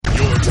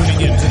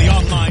tuning in to the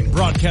online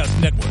broadcast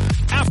network,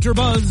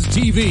 AfterBuzz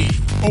TV.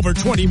 Over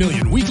 20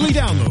 million weekly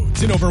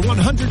downloads in over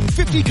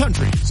 150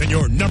 countries, and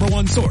your number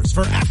one source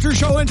for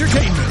after-show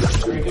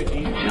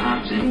entertainment.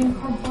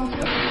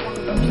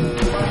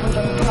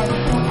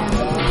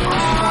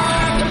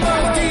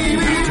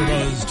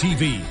 AfterBuzz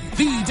TV,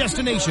 the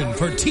destination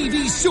for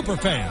TV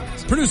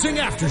superfans, producing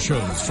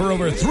aftershows for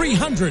over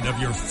 300 of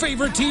your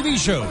favorite TV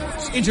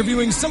shows,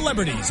 interviewing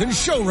celebrities and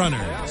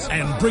showrunners,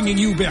 and bringing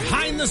you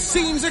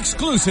behind-the-scenes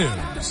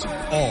exclusives.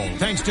 All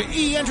thanks to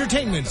E!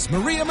 Entertainment's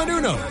Maria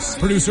Menounos,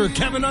 producer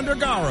Kevin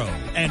Undergaro,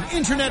 and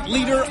internet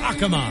leader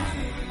Akamai.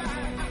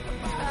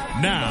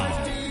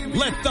 Now,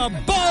 let the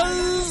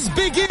buzz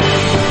begin!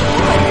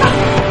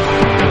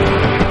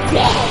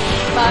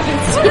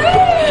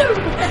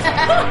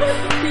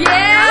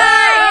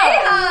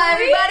 Hi,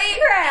 everybody.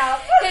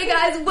 Crap. Hey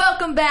guys,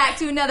 welcome back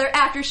to another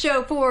after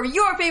show for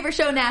your favorite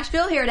show,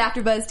 Nashville, here at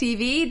AfterBuzz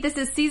TV. This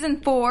is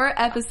season 4,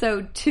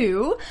 episode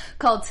 2,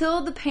 called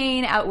Till the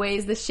Pain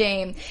Outweighs the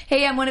Shame.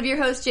 Hey, I'm one of your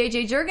hosts,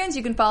 JJ Jurgens.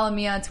 You can follow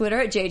me on Twitter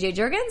at JJ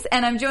Jurgens,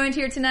 and I'm joined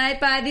here tonight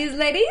by these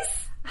ladies.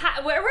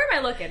 Hi, where am I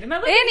looking? Am I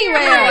looking Anywhere.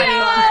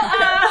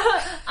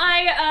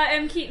 I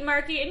am Keaton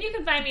Markey, and you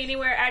can find me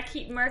anywhere at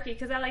Keaton Markey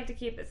because I like to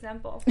keep it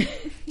simple.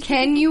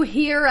 Can you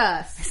hear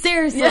us?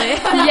 Seriously.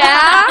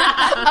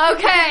 Yeah?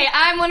 Okay,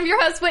 I'm one of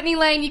your hosts, Whitney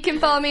Lane. You can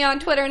follow me on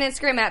Twitter and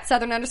Instagram at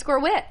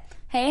Southern_Wit.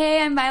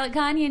 Hey, I'm Violet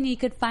Kanyan. You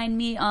could find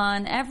me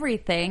on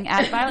everything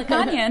at Violet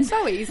Kanyan.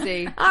 So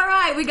easy. All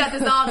right, we got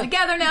this all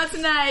together now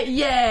tonight.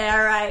 Yeah,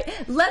 all right.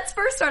 Let's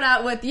first start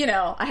out with,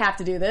 I have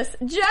to do this.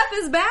 Jeff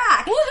is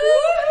back.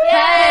 Woohoo!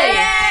 Hey!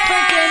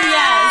 Freaking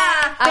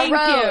yes! Thank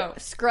I wrote you.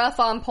 Scruff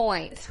on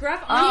point.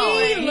 Scruff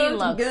Oh, He he looks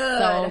looks good.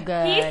 so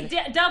good.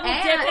 He's double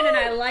dipping, and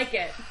I like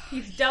it.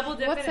 He's double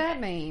dipping. What's that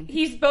mean?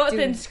 He's both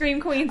in Scream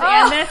Queens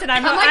and this, and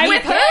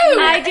with who?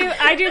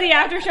 I do the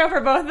after show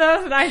for both of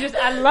those, and I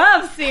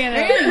love seeing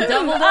it.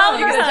 Double All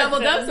you get a the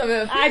double husbands. dose of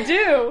him. I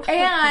do.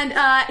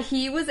 And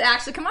he was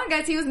actually, come on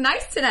guys, he was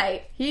nice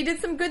tonight. He did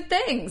some good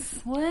things.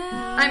 Well,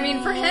 I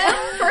mean, for him,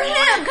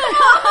 come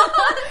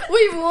on.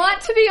 We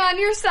want to be on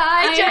your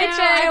side,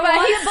 JJ,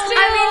 but he's still...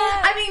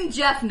 I mean,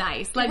 Jeff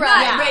nice. Like, Right.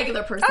 not Yeah.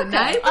 regular person Okay.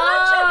 nice, but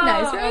Jeff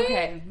nice, right?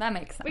 Okay, that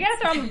makes sense. We gotta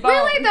throw him a bone.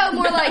 Really, though,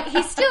 more like,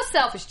 he's still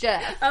selfish,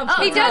 Jeff.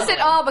 He does it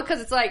all because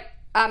it's like,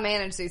 I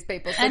manage these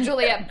people. So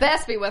Juliet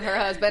best be with her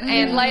husband,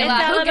 and Layla,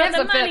 It's all who gives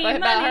about a fifth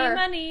about her?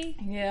 money.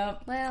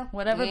 Yep. Well,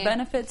 Whatever yeah.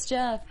 benefits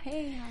Jeff.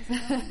 Hey, how's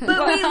it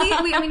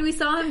going? But we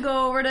saw him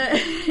go over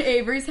to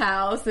Avery's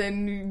house,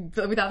 and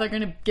we thought they were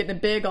going to get in a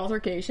big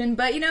altercation.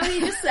 But, he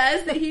just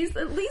says that he's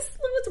at least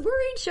was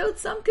worried, showed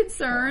some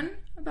concern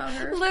about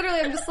her. Literally,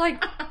 I'm just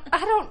like, I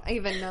don't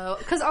even know.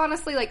 Because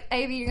honestly, like,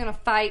 Avi, you're going to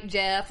fight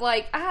Jeff.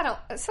 Like,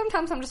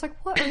 sometimes I'm just like,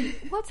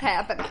 what's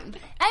happening?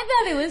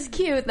 I thought it was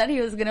cute that he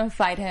was going to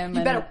fight him.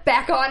 You better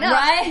back on up.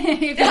 Right?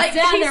 If Like,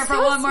 he's down he's there for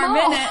so one more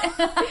small.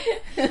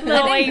 minute. Little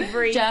I think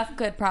Avery. Jeff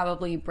could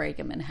probably break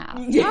him in half.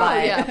 Oh, but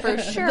yeah, for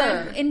sure.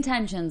 The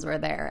intentions were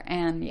there,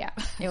 and yeah,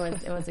 it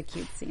was a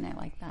cute scene. I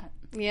like that.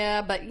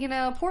 Yeah, but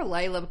poor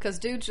Layla, because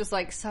dude's just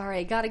like,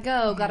 sorry, gotta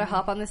go, gotta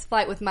hop on this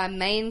flight with my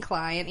main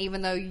client,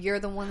 even though you're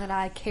the one that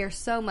I care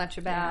so much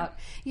about.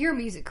 Yeah. Your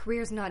music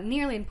career is not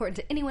nearly important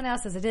to anyone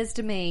else as it is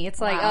to me.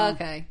 It's like,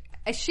 okay.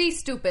 She's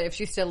stupid if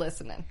she's still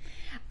listening.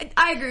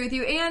 I agree with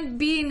you. And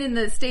being in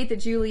the state that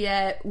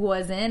Juliet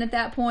was in at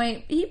that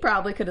point, he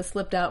probably could have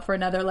slipped out for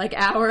another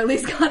hour, at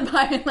least gone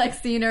by and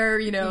seen her,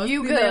 You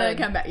and then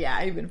could. come back.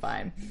 Yeah, he'd been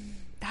fine.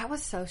 That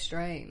was so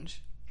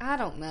strange. I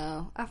don't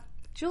know.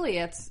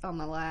 Juliet's on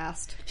my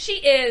last. She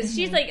is.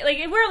 She's like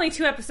we're only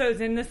 2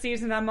 episodes in this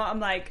season. I'm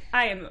like,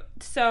 I am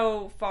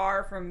so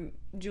far from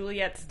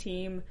Juliet's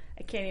team.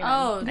 I can't even.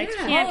 I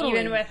can't totally.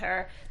 even with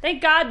her.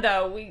 Thank God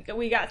though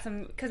we got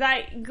some, because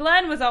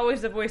Glenn was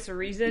always the voice of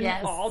reason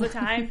all the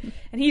time,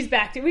 and he's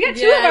back too. We got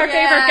 2 of our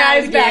favorite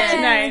guys back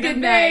tonight. Good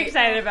I'm night. very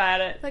excited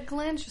about it. But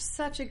Glenn's just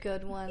such a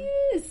good one.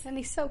 Yes. And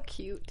he's so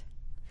cute.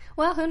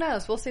 Well, who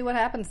knows? We'll see what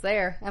happens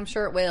there. I'm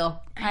sure it will.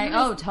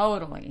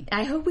 Totally.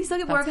 I hope we still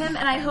get more of him,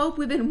 and I hope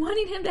we've been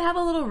wanting him to have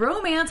a little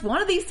romance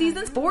one of these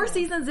seasons. 4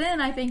 seasons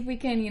in, I think we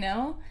can,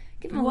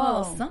 give him a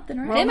little something,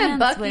 right? Him and Romance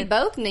Bucky with-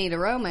 both need a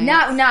romance. No,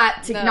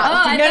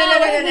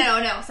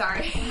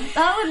 sorry.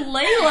 Not with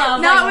Layla.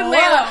 Not with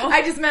Layla.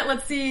 I just meant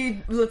let's see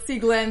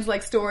Glenn's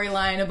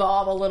storyline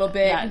evolve a little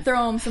bit and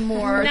throw him some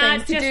more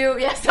Not things to just do.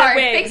 Yeah, the sorry.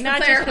 wig, Thanks for not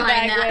just the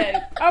clarifying bag that.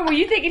 wig. Oh, were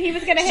you thinking he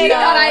was going to She hit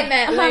thought on? I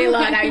meant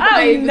Layla, and Oh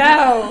I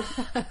no!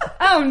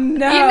 Oh no! You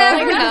never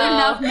There's know.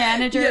 enough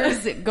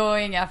managers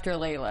going after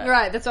Layla.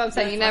 Right, that's what I'm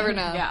saying. You never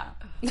know. Yeah.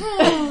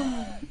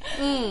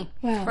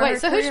 Wait,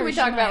 so who should we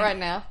talk about right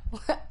now?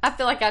 I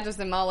feel like I just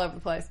am all over the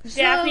place.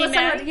 Daphne, let's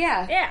talk Matt. about-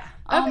 yeah. Yeah.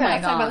 Oh my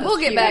God. We'll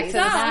get back to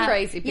That- this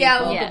crazy people.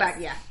 Yeah, we'll Yes. go back.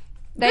 Yeah.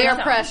 They are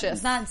song.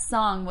 precious. That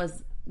song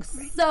was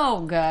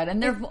so good.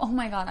 And they're, oh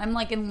my God, I'm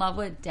like in love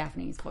with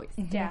Daphne's voice.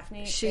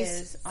 Daphne She's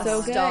is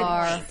so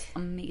good.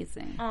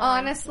 Amazing.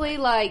 Honestly,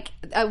 like,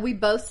 we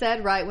both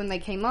said right when they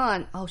came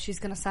on, oh, she's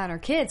going to sign her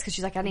kids because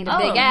she's like, I need a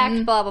big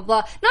act, blah, blah,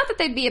 blah. Not that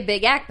they'd be a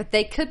big act, but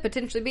they could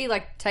potentially be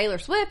like Taylor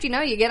Swift. You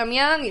know, you get them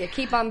young, you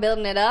keep on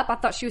building it up. I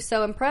thought she was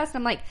so impressed.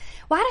 I'm like,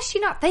 why does she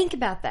not think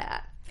about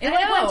that? It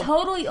went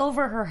totally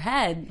over her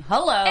head.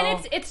 Hello.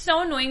 And it's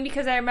so annoying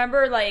because I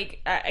remember,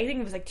 like, I think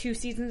it was like 2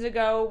 seasons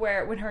ago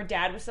where when her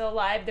dad was still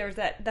alive, there was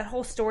that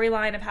whole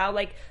storyline of how,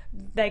 like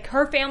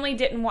her family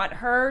didn't want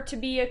her to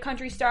be a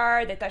country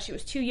star. They thought she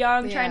was too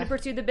young trying to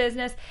pursue the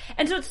business.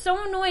 And so it's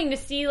so annoying to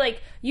see,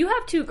 like, you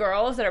have 2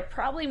 girls that are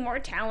probably more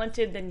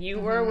talented than you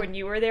were when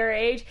you were their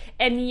age,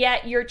 and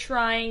yet you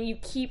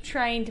keep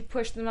trying to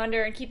push them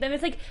under and keep them.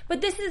 It's like, but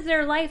this is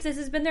their life. This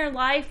has been their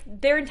life,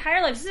 their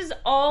entire life. This is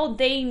all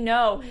they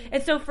know.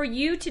 And so for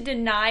you to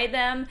deny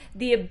them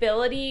the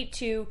ability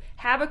to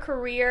have a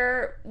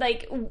career,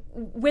 like,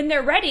 when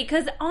they're ready,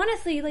 because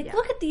honestly, like,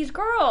 look at these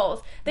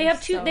girls. They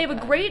have a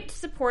great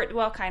support,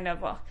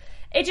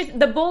 it just,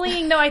 the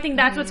bullying though, I think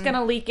that's what's going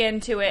to leak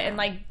into it and,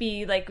 like,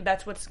 be, like,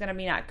 that's what's going to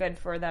be not good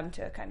for them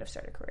to kind of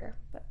start a career.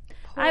 But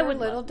I would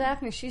little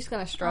Daphne, she's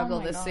going to struggle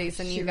this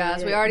season, you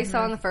guys. We already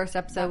saw in the first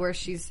episode where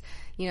she's,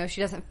 you know,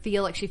 she doesn't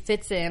feel like she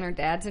fits in, her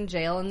dad's in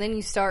jail, and then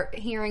you start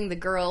hearing the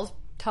girls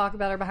talk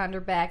about her behind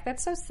her back.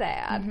 That's so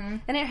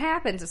sad. And it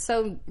happens. It's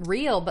so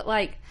real. But,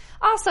 like,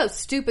 also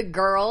stupid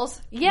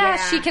girls. Yeah,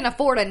 she can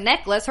afford a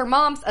necklace. Her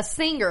mom's a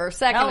singer,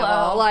 second of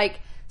all.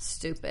 Like,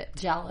 stupid.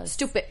 Jealous.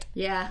 Stupid.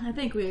 Yeah, I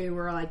think we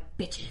were like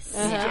bitches.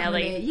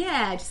 Jelly.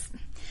 Yeah, just...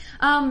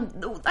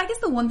 I guess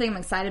the one thing I'm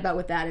excited about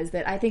with that is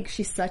that I think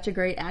she's such a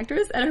great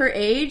actress at her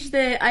age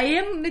that I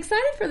am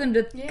excited for them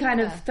to kind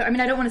of... I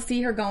mean, I don't want to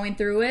see her going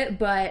through it,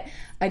 but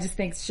I just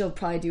think she'll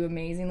probably do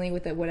amazingly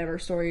with it, whatever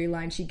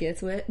storyline she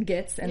gets,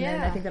 and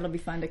then I think that'll be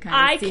fun to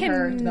kind of see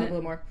her develop a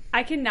little more.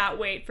 I cannot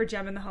wait for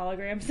Gem and the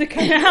Holograms to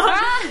come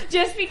out,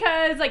 just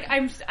because, like,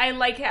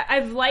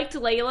 I've liked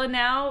Layla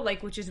now,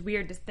 like, which is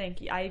weird to think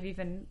I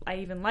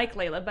even like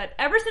Layla, but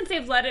ever since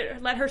they've let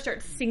her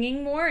start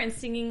singing more and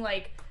singing,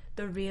 like,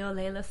 the real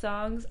Layla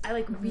songs, I,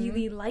 like,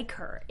 really like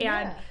her.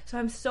 And so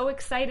I'm so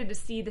excited to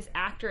see this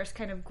actress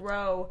kind of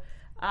grow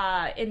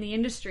in the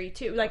industry,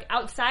 too, like,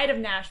 outside of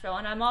Nashville.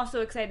 And I'm also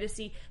excited to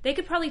see, they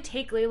could probably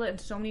take Layla in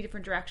so many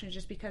different directions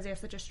just because they have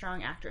such a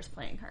strong actress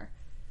playing her.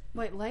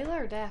 Wait,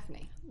 Layla or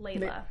Daphne?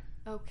 Layla.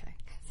 Okay.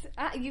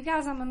 You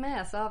guys, I'm a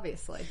mess,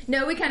 obviously.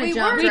 No, we kind of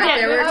jumped We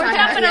right did. there. We're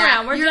jumping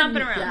around. We're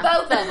jumping around. Yeah.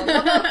 Both of them.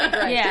 They'll both be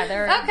great. Yeah,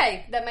 they're...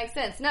 Okay, that makes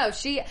sense. No,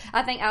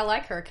 I think I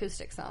like her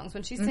acoustic songs.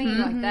 When she's singing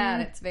like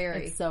that,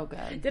 it's so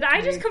good. Did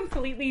I just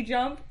completely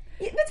jump?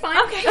 That's fine.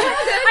 Okay.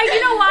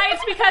 You know why?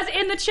 It's because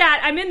in the chat,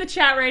 I'm in the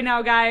chat right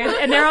now, guys,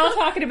 and they're all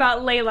talking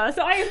about Layla,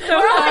 so I am so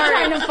sorry.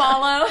 Trying to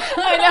follow.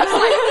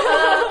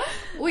 I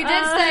know. We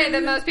did say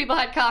that most people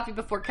had coffee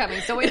before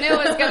coming, so we knew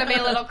it was going to be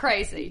a little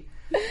crazy.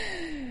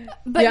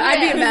 But I'd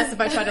be a mess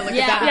if I tried to look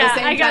at that at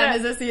the same time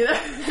as this either.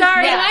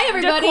 Sorry, hi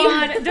everybody.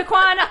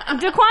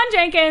 Daquan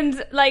Jenkins,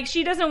 like,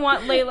 she doesn't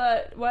want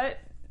Layla. What?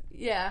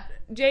 Yeah.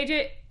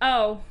 JJ.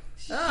 Oh.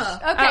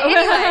 Okay.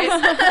 Anyways,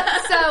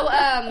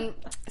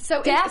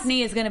 so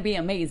Daphne is going to be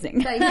amazing.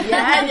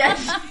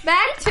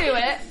 Back to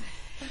it.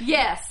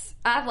 Yes.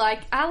 I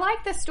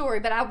like the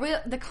story, but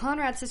the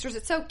Conrad sisters,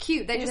 it's so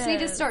cute. They just need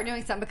to start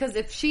doing something, because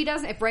if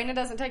Raina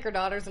doesn't take her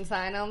daughters and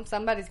sign them,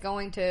 somebody's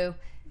going to.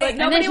 Like,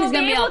 and then she's going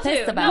to be all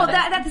pissed about Well, it.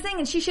 that's the thing,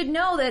 and she should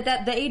know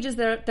that the ages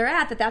that they're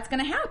at, that's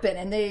going to happen.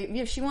 And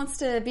if she wants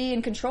to be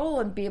in control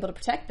and be able to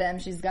protect them,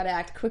 she's got to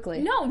act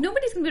quickly. No,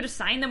 nobody's going to be able to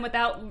sign them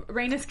without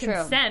Raina's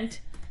consent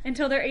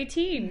until they're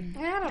 18.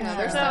 I don't know.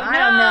 I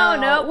don't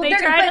know. No, Well, they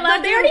tried to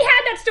let. They already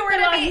had that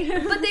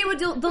storyline.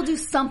 But they'll do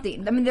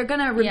something. I mean, they're going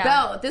to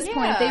rebel at this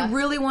point. If they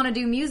really want to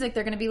do music,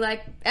 they're going to be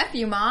like, F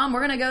you, Mom. We're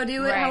going to go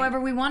do it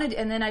however we want to.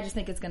 And then I just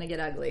think it's going to get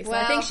ugly. So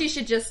I think she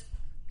should just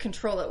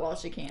control it while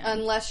she can.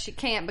 Unless she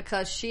can't,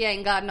 because she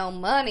ain't got no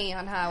money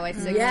on Highway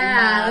 65.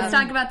 Yeah, let's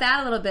talk about that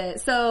a little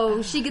bit.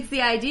 So she gets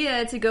the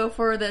idea to go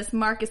for this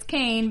Marcus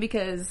Kane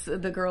because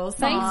the girl's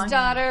song. Thanks,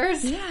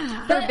 daughters.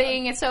 Yeah. For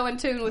being so in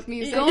tune with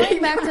music.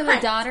 Going back to the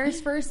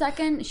daughters for a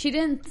second, she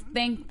didn't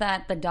think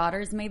that the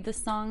daughters made the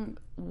song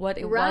what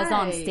it was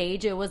on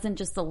stage. It wasn't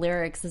just the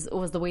lyrics, it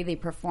was the way they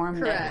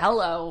performed it.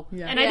 Hello.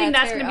 Yeah. And I think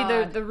that's going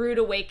to be the rude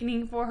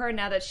awakening for her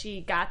now that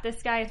she got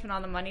this guy and spent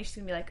all the money. She's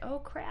going to be like, oh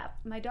crap,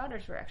 my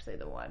daughters were actually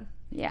the one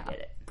who did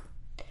it.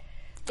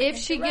 If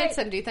she gets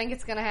him, do you think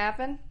it's going to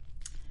happen?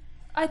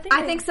 I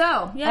think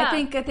so. Yeah.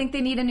 I think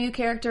they need a new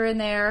character in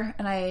there,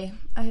 and I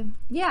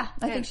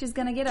think she's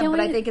gonna get him,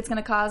 but I think it's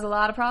gonna cause a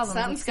lot of problems.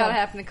 Something's gotta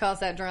happen to cause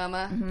that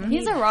drama. Mm-hmm.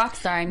 He's a rock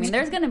star. I mean,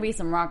 there's gonna be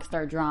some rock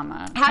star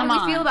drama. How do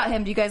you feel about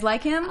him? Do you guys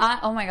like him?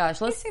 Oh my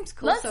gosh, let's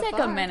take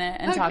a minute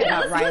and talk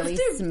about Riley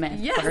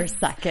Smith for a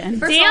second.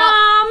 First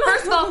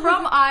of all,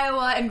 from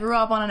Iowa and grew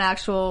up on an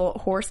actual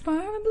horse farm,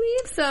 I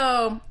believe.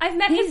 So I've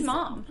met his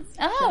mom.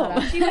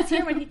 Oh, she was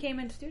here when he came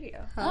into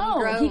studio.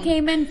 He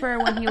came in for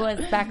when he was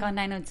back on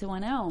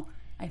 90210,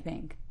 I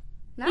think.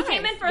 He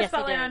came in for a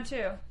spotlight on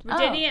too.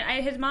 Didn't he?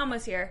 And his mom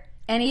was here.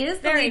 And he is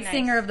the lead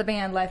singer of the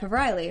band Life of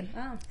Riley.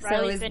 Oh,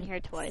 Riley's been here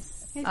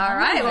twice. All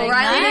right, well,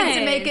 Riley needs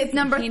to make it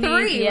number 3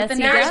 with the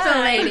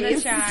Nashville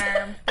ladies.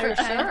 Charm. For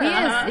sure. He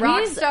is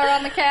rock star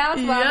on the couch.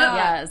 Why not?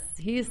 Yes,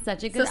 he's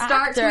such a good So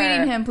start actor.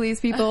 tweeting him,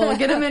 please, people.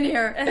 Get him in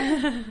here.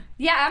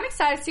 Yeah, I'm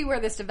excited to see where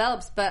this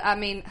develops, but I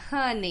mean,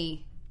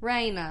 honey,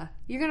 Raina,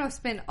 you're going to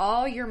spend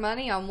all your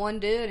money on one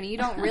dude and you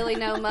don't really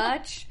know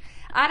much?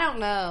 I don't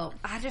know.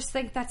 I just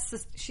think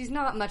she's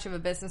not much of a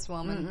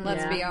businesswoman,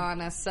 let's be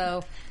honest.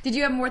 So, did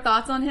you have more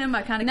thoughts on him?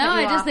 I kind of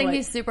I just think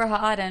he's super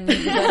hot and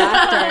he's a good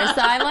actor.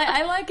 So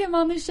I like him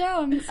on the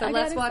show. So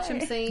let's watch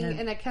him sing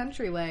in a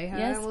country way. Huh?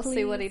 Yes, we'll please.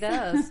 see what he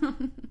does.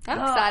 I'm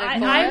excited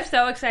for I'm it.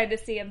 so excited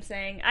to see him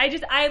sing.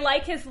 I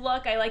like his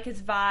look. I like his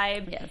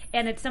vibe. Yes.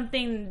 And it's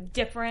something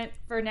different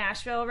for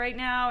Nashville right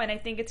now. And I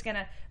think it's going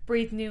to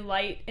breathe new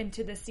light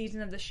into this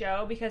season of the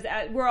show because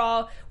we were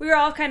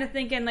all kind of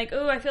thinking like,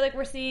 oh, I feel like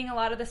we're seeing a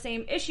lot of the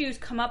same issues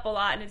come up a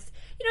lot, and it's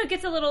it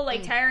gets a little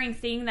like tiring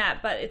seeing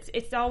that, but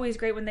it's always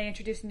great when they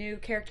introduce new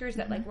characters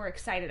that like we're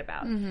excited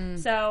about.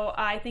 So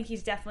I think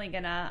he's definitely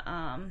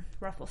gonna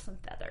ruffle some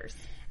feathers.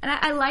 And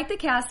I like the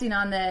casting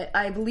on that.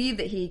 I believe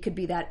that he could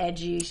be that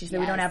edgy. She said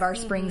we don't have our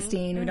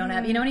Springsteen. We don't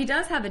have, and he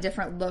does have a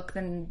different look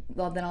than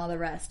all the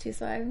rest too.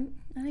 So I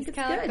think it's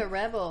kind of good. like a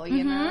rebel,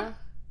 you know.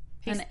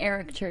 An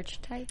Eric Church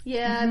type.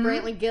 Yeah,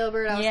 Brantley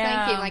Gilbert. I was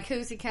thinking, like,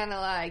 who's he kind of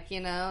like,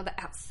 the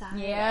outside?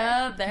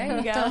 Yeah, there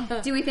you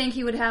go. Do we think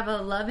he would have a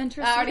love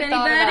interest I with already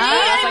thought anybody?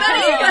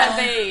 about it.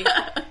 I was like, who's it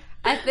gonna be?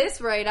 At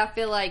this rate, I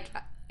feel like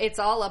it's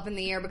all up in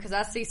the air because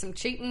I see some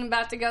cheating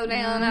about to go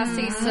down. I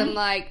see some,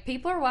 like,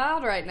 people are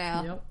wild right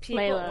now. Yep.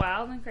 People Layla.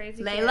 wild and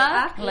crazy.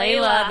 Layla?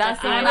 Layla,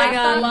 that's the one I I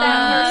got thought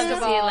that love. first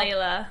of all.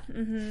 Layla.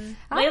 Mm-hmm.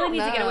 I Layla don't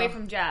needs to get know. away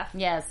from Jeff.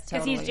 Yes,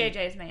 Because totally. he's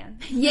JJ's man.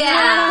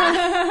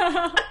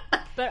 Yeah.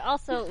 But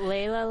also,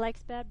 Layla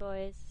likes bad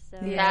boys. So.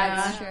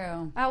 That's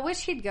true. I wish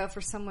he'd go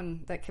for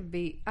someone that could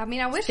be. I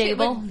mean, I wish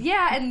Stable? it would,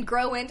 and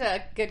grow into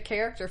a good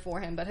character for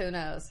him. But who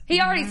knows?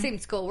 He already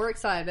seems cool. We're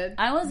excited.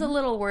 I was a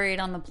little worried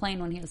on the plane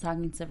when he was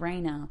talking to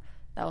Raina.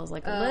 That was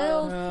like a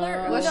little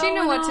flirt. Well, she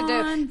knew what to do.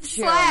 on.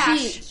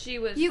 Slash, She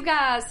was. you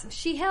guys,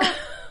 she held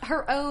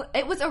her own.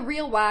 It was a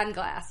real wine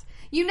glass.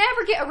 You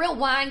never get a real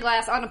wine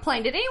glass on a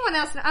plane. Did anyone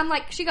else? I'm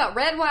like, she got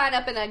red wine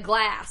up in a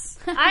glass.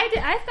 I've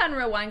gotten a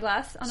real wine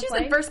glass on a She's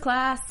plane. in first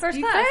class. First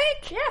You class.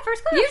 think? Yeah,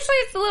 first class. Usually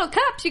it's the little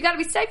cups. You got to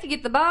be safe. You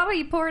get the bottle,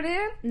 you pour it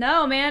in.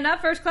 No, man, not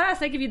first class.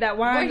 They give you that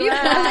wine What are you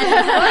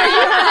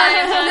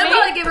glass. They'll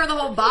probably give her the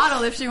whole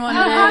bottle if she wanted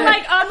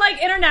it. on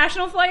like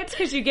international flights,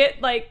 because you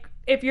get like,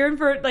 if you're in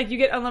for like, you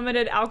get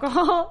unlimited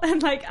alcohol,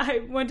 and like I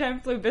one time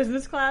flew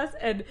business class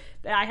and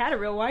I had a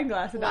real wine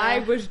glass and I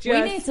was just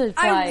We need to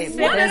fly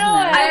business.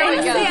 I There we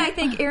honestly, go. I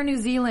think Air New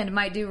Zealand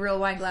might do real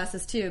wine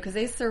glasses too because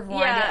they serve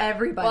wine Yeah. to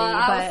everybody. Well,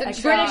 I was but in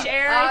shock. British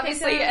Air, I think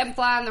Obviously, so. I'm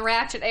flying the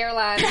Ratchet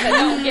Airlines that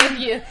don't give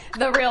you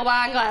the real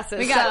wine glasses.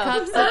 We got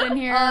cups up in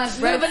here.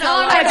 Moving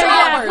on.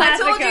 I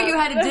told you you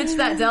had to ditch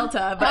that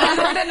Delta, but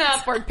Onward and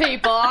upward,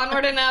 people.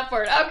 Onward and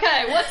upward.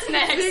 Okay, what's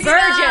next? Virgin.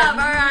 All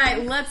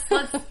right,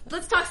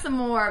 let's talk some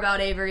more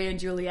about Avery and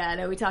Juliet. I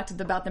know we talked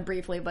about them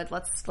briefly, but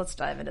let's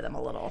dive into them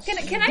a little.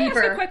 Can I ask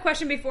a quick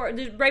question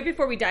right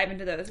before we dive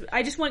into those?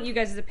 I just want you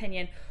guys'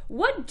 opinion.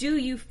 What do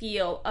you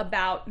feel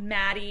about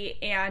Maddie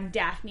and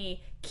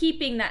Daphne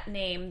keeping that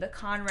name, the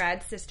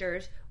Conrad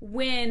sisters,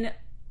 when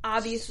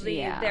obviously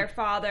their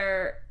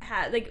father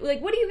had like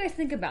what do you guys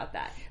think about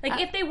that? Like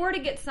if they were to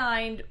get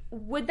signed,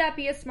 would that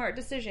be a smart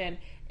decision?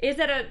 Is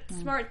that a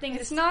smart thing?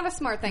 It's not a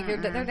smart thing.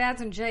 Their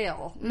dad's in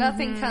jail.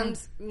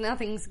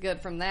 Nothing's good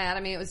from that. I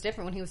mean, it was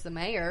different when he was the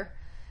mayor.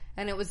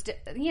 And it was,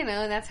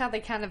 and that's how they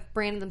kind of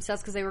branded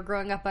themselves because they were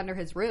growing up under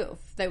his roof.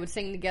 They would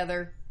sing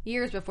together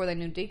years before they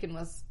knew Deacon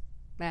was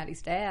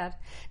Maddie's dad.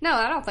 No,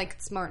 I don't think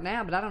it's smart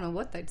now, but I don't know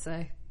what they'd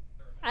say.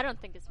 I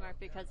don't think it's smart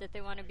because if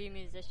they want to be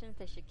musicians,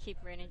 they should keep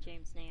Raina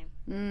James'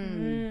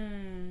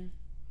 name.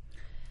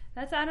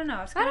 That's, I don't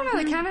know. I don't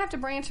know. They kind of have to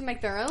branch and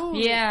make their own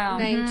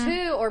name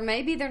too, or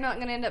maybe they're not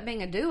going to end up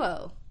being a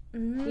duo.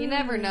 You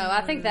never know.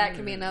 I think that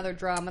can be another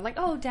drama. Like,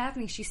 oh,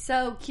 Daphne, she's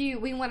so cute.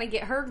 We want to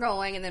get her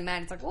going. And then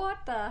Maddie's like, what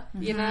the?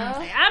 You know?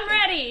 I'm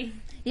ready.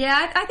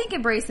 Yeah, I think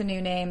embrace a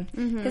new name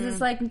because it's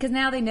like because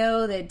now they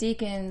know that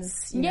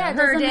Deacon's it her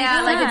doesn't make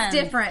dad, like it's sense.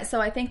 different. So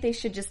I think they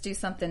should just do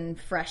something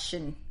fresh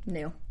and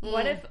new.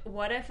 What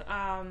if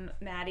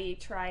Maddie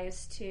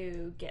tries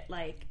to get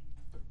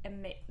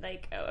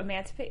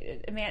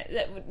emancipated?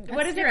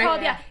 What is it right,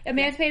 called? yeah.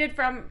 Emancipated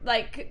from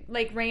like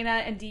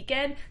Raina and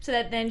Deacon, so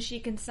that then she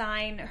can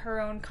sign her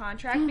own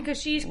contract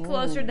because she's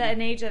closer to an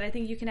age that I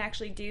think you can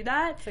actually do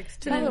that.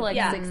 16. Probably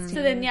like 16.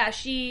 So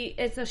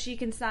then she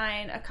can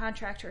sign a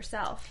contract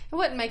herself. It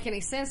wouldn't make any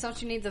sense.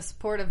 Don't you need the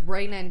support of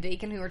Raina and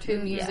Deacon, who are two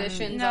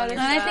musicians? No, on your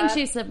And I side?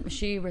 think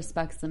she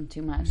respects them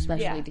too much,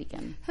 especially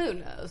Deacon. Who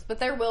knows? But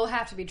there will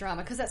have to be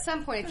drama because at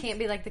some point it can't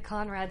be like the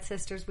Conrad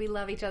sisters. We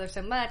love each other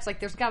so much. Like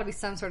there's got to be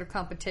some sort of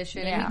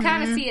competition, and you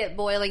kind of see it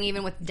boiling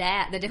even with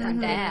the different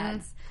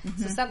dads.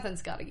 So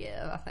something's got to give.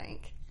 I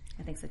think.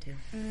 I think so too.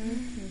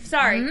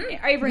 Sorry,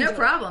 Avery. No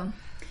problem.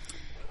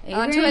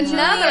 On to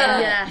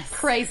another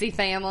crazy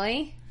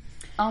family.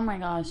 Oh my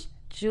gosh.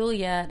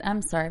 Juliet,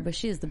 I'm sorry, but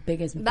she is the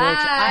biggest bitch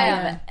I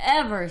have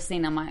ever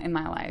seen in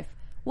my life.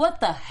 What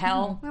the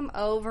hell? I'm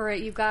over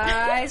it, you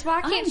guys.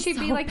 Why can't she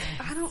be like,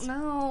 I don't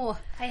know.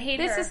 I hate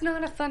this her. This is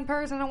not a fun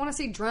person. I don't want to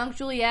see drunk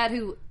Juliet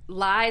who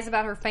lies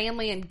about her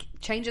family and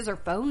changes her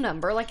phone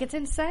number. Like, it's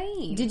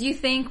insane. Did you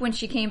think when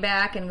she came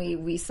back and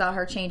we saw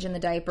her changing the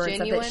diaper and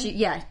genuine? Stuff that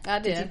she, I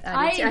did.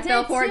 I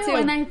fell for it too.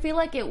 And I feel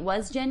like it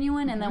was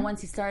genuine. And then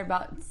once he started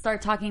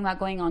talking about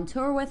going on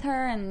tour with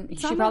her, and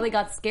she probably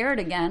got scared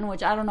again,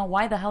 which I don't know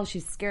why the hell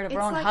she's scared of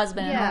her own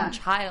husband and her own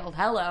child.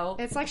 Hello.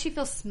 It's like she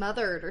feels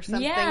smothered or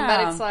something. Yeah.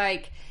 But it's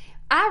like,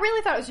 I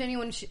really thought it was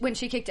genuine when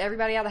she kicked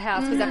everybody out of the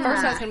house. Because at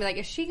first I was going to be like,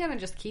 is she going to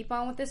just keep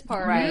on with this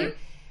party? Right.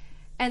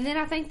 And then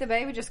I think the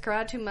baby just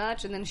cried too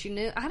much, and then she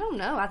knew. I don't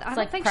know. I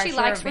don't think she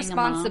likes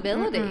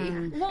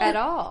responsibility at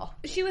all.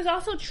 She was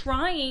also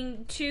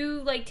trying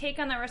to like take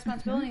on that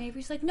responsibility, and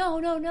Avery's like,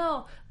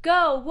 "No,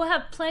 go. We'll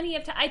have plenty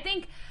of time." I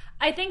think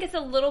it's a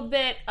little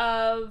bit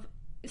of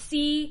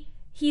see,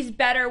 he's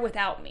better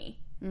without me.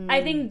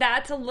 I think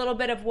that's a little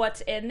bit of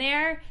what's in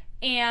there.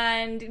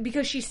 And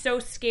because she's so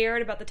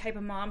scared about the type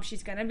of mom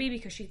she's going to be,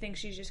 because she thinks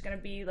she's just going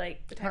to be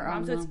like the type of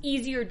mom. So it's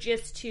easier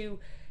to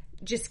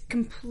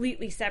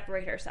completely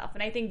separate herself.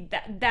 And I think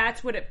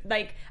that's what it,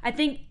 like, I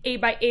think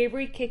by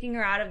Avery kicking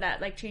her out of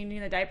that, like, changing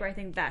the diaper, I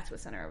think that's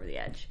what sent her over the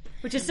edge.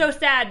 Which is so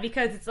sad,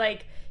 because it's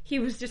like, he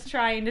was just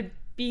trying to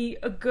be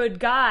a good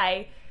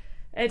guy.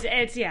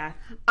 It's yeah.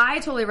 I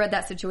totally read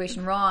that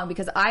situation wrong,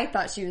 because I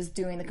thought she was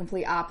doing the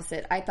complete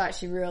opposite. I thought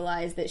she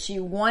realized that she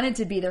wanted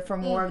to be there for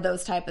more of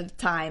those type of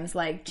times,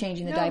 like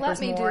changing the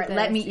diapers more.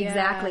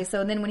 Exactly.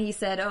 So then when he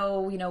said,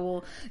 "Oh,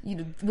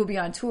 we'll be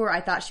on tour,"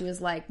 I thought she was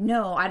like,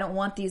 "No, I don't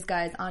want these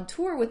guys on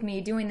tour with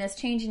me doing this,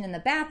 changing in the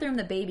bathroom,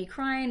 the baby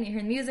crying, you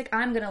hear the music.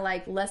 I'm gonna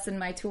like lessen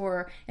my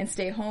tour and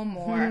stay home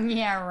more."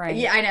 Yeah, right.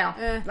 Yeah, I know.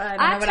 I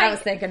don't know what I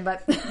was thinking,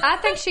 but I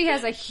think she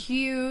has a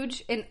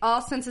huge, in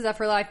all senses of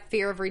her life,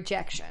 fear of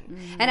rejection.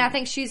 And I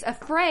think she's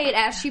afraid,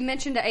 as she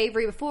mentioned to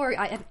Avery before,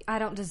 I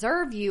don't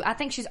deserve you. I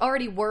think she's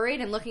already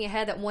worried and looking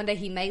ahead that one day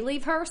he may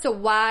leave her, so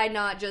why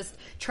not just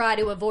try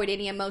to avoid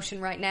any emotion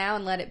right now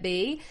and let it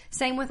be?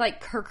 Same with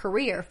like her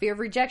career, fear of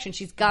rejection.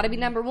 She's got to be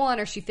number one,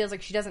 or she feels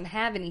like she doesn't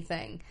have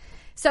anything.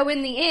 So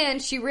in the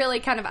end, she really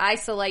kind of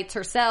isolates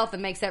herself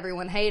and makes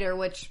everyone hate her,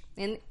 which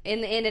in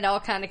the end it all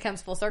kind of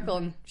comes full circle,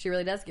 and she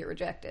really does get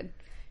rejected.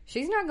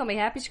 She's not going to be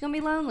happy. She's going to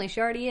be lonely.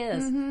 She already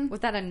is.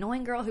 With that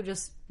annoying girl who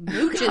just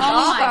mooches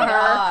off of her.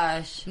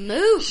 Gosh.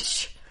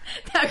 Mooch.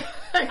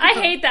 I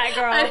hate that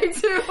girl. I do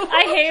too.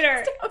 I hate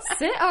her.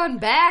 Sit on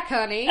back,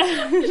 honey.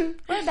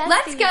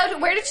 Let's go.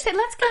 Where did you say?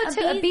 Let's go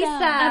to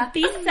Ibiza.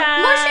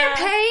 More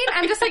champagne.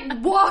 I'm just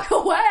like, walk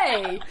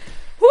away.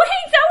 Who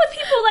hangs out with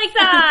people like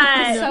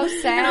that? So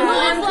sad.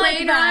 Long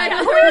plane ride.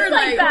 Who is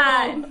like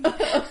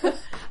that?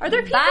 Are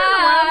there people in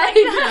the world like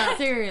that?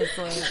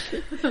 Seriously.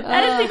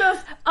 That is the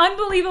most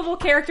unbelievable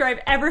character I've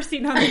ever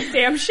seen on this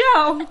damn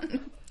show.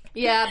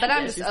 Yeah, but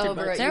I'm just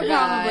over it. There are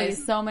probably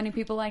so many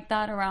people like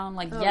that around,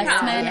 like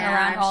Yes Men,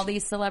 around all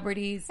these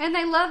celebrities, and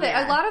they love it.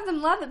 A lot of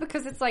them love it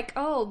because it's like,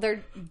 oh,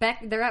 they're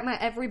at my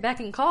every beck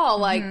and call.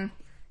 Like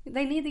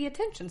they need the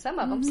attention. Some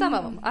of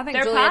them. I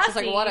think Juliet's just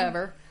like,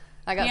 whatever.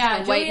 I got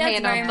some weight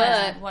hand on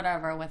foot.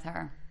 Whatever with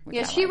her.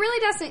 Yeah, she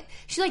really doesn't.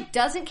 She like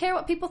doesn't care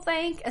what people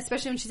think,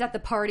 especially when she's at the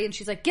party and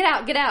she's like, "Get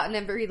out," and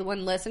every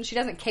one listens. She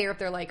doesn't care if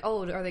they're like,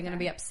 "Oh, are they going to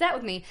be upset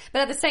with me?"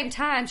 But at the same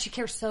time, she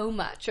cares so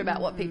much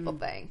about what people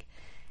think.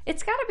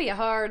 It's got to be a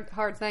hard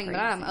thing. Crazy. But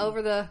I'm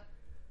over the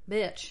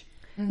bitch.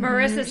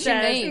 Marissa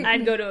says,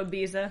 "I'd go to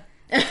Ibiza."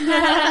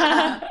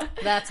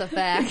 That's a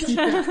fact.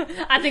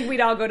 I think we'd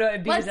all go to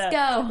Ibiza. Let's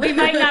go. We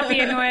might not be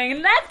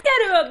annoying. Let's go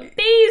to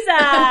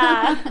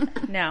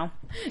Ibiza. No.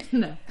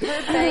 Her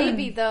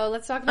baby, though.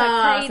 Let's talk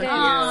about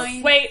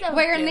Kaden. Wait,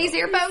 wearing these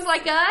earphones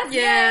like us?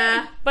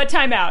 Yeah. But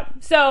time out.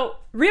 So,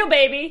 real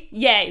baby.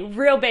 Yay.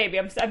 Real baby.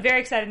 I'm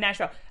very excited,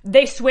 Nashville.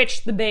 They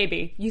switched the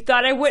baby. You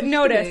thought I wouldn't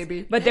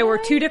notice, but there were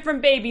two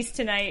different bababies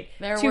tonight.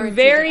 Two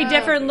very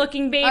different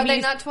looking babies. Are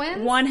they not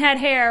twins? One had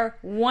hair.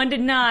 One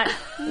did not.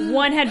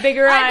 One had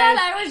bigger eyes. I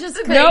thought I was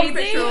just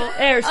crazy. Nope.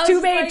 There's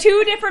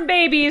two different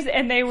babies,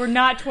 and they were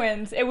not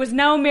twins. It was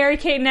no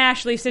Mary-Kate and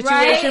Ashley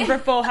situation for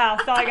Full House.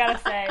 That's all I gotta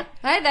say.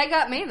 Hey, that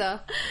got me though.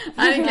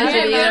 I didn't get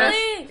it either.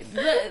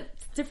 Really?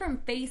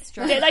 Different face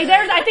structure. Like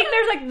I think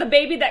there's like the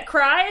baby that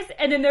cries,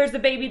 and then there's the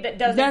baby that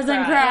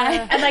doesn't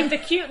cry. And like the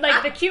cute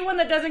one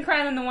that doesn't cry,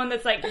 and then the one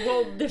that's like,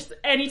 well, there's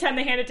anytime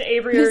they hand it to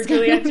Avery or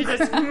Juliet, she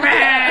just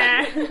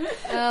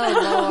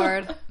Oh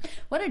Lord.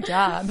 What a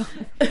job.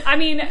 I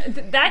mean,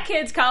 that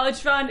kid's college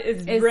fund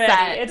is ready.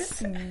 Set.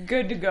 It's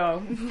good to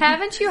go.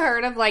 Haven't you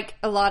heard of like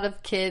a lot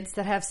of kids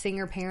that have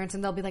singer parents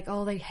and they'll be like,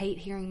 oh, they hate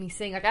hearing me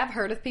sing? Like I've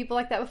heard of people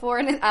like that before,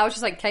 and I was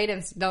just like,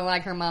 Cadence don't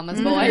like her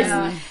mama's voice.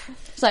 Yeah.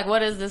 She's like,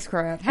 what is this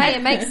crap? Hey,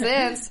 it makes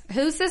sense.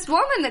 Who's this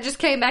woman that just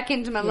came back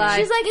into my life?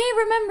 She's like, hey,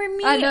 remember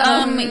me? I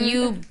know.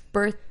 You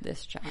birthed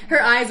this child.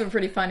 Her eyes were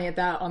pretty funny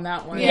on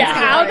that one. Yeah,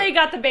 how they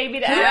got the baby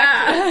to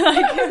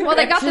act. Well,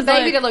 they got the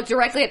baby to look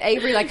directly at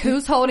Avery like,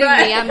 who's holding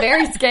me? I'm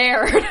very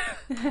scared.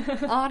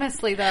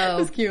 Honestly, though.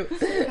 It's cute.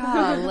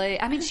 Golly.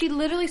 I mean, she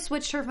literally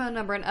switched her phone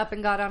number and up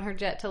and got on her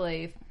jet to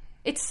leave.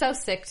 It's so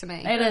sick to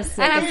me. It is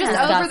sick. And I'm It's just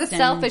disgusting. over the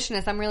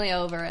selfishness. I'm really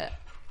over it.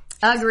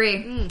 Agree.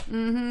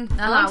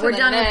 Mm-hmm. We're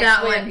done with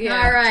that one. Yeah.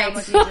 All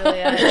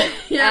right.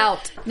 Yeah.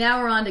 Out.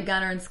 Now we're on to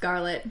Gunnar and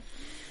Scarlett.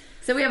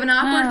 So we have an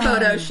awkward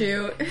photo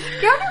shoot.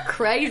 Gunnar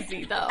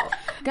crazy, though.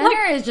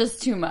 Gunnar is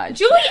just too much.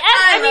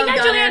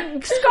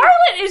 Julianne,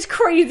 Scarlett is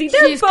crazy.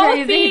 They're She's both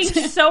crazy being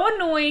too. so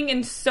annoying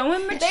and so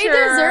immature. They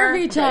deserve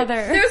each other.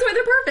 There's why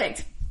they're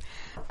perfect.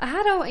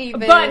 I don't even.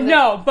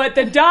 But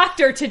the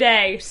doctor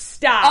today,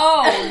 stop.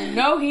 Oh,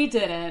 no, he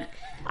didn't.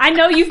 I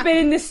know you've been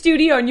in the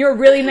studio and you're a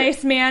really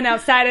nice man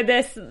outside of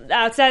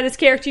this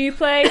character you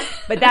play,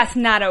 but that's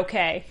not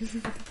okay.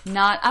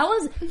 I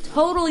was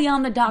totally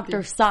on the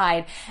doctor's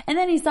side. And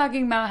then he's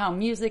talking about how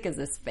music is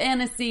this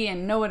fantasy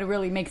and nobody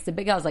really makes it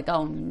big. I was like,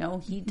 oh, no,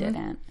 he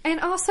didn't. And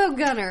also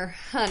Gunnar,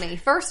 honey.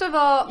 First of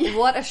all,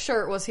 what a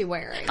shirt was he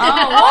wearing?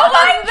 Oh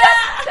my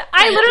God!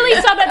 I literally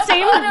saw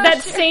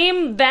that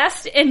same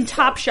vest in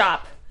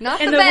Topshop. Not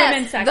in the the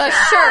women's vest. section. The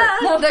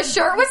shirt. The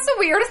shirt was the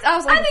weirdest. I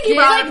was like, I think he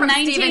brought it from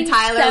Steven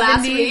Tyler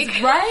last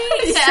week.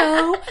 Right?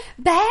 So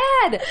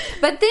bad.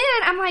 But then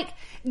I'm like,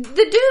 the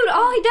dude,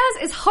 all he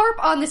does is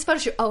harp on this photo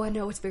shoot. Oh, I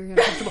know it's very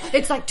uncomfortable.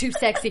 It's like too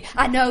sexy.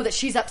 I know that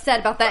she's upset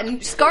about that.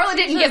 And Scarlett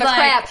didn't give a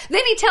crap.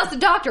 Then he tells the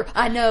doctor,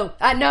 I know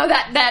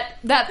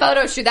that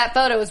photo shoot, that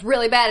photo is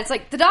really bad. It's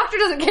like, the doctor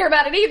doesn't care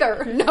about it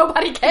either.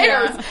 Nobody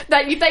cares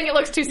that you think it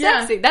looks too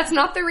sexy. That's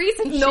not the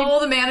reason. Noel,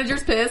 the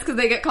manager's pissed because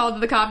they get called to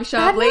the coffee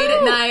shop late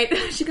at night.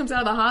 She comes out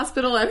of the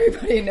hospital,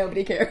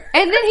 nobody cares.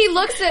 And then he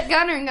looks at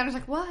Gunnar and Gunnar's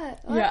like, what?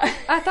 Yeah.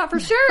 I thought for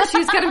sure she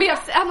was going to be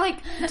upset. I'm like,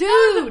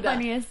 dude.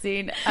 Funniest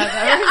scene.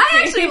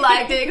 I actually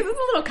liked it because it's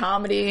a little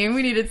comedy and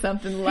we needed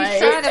something light.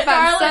 Trying to find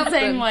Scarlett something.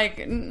 saying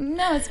like,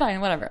 no, it's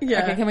fine, whatever.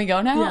 Yeah. Okay, can we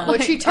go now? Yeah.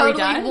 But she Are we totally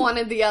done?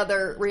 wanted the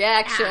other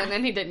reaction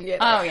and he didn't get it.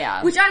 Oh,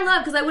 yeah. Which I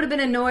love because I would have been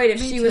annoyed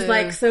if she was too.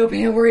 like so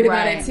worried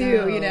about Right. it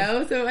too, you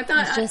know? So I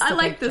thought, just I a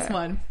like this picture.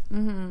 one.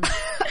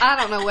 I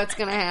don't know what's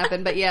going to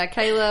happen, but yeah,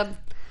 Caleb,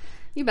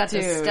 you about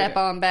to Dude. step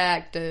on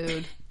back,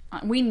 dude.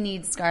 We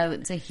need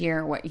Scarlett to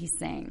hear what he's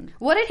saying.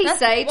 What did he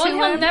say to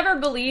He'll him? never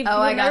believe. Oh,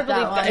 I he'll got never that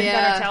believe one. if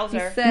Yeah. Gunnar tells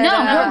her. Said,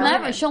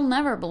 No, she'll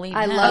never believe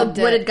I him. loved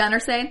it. What did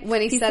Gunnar say?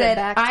 When he said it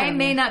back to I him.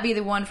 may not be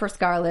the one for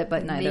Scarlett,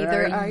 but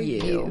neither are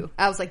you.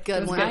 I was like,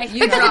 good one. good.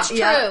 You Because dropped- it's true.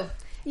 yeah.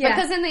 Yeah.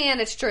 Because in the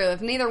end, it's true.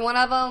 If neither one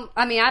of them,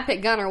 I mean, I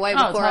picked Gunnar way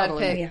Oh, before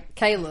totally. I'd pick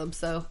Caleb,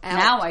 so out.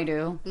 Now I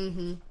do.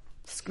 Mm-hmm.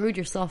 Screwed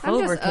yourself I'm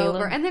over, just Caleb.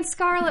 over. And then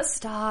Scarlett,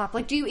 stop.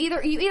 Like, you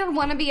either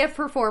want to be a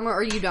performer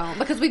or you don't.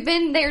 Because we've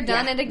been there,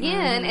 done it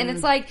again, and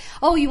it's like,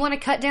 oh, you want to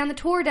cut down the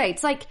tour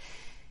dates. Like,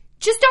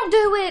 just don't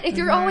do it. If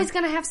you're always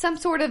going to have some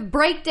sort of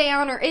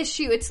breakdown or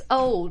issue, it's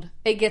old.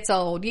 It gets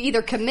old. You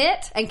either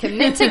commit to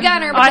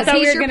Gunnar because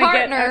he's your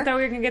partner. I thought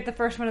we were gonna get the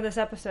first one of this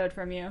episode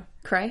from you.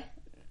 Cray?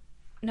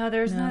 No,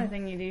 there's another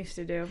thing you used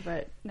to do,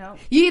 but no.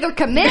 You either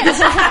commit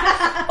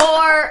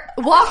or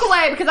walk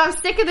away because I'm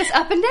sick of this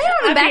up and down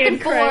and back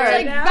and forth.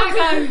 Right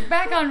now.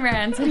 Back on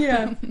rant.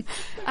 Yeah.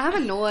 I'm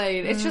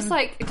annoyed. It's just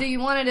like, do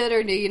you want to do it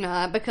or do you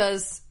not?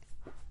 Because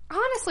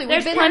honestly,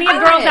 There's we've been plenty there,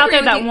 of done girls it. out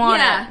there that want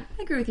Yeah, it.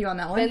 I agree with you on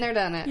that one. Been there,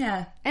 done it.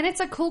 Yeah. And it's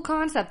a cool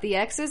concept. The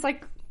exes,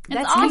 like,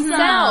 that's awesome. me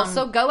sell.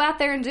 So go out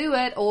there and do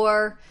it,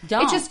 or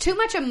Don't. it's just too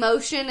much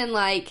emotion and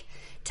like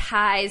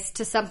ties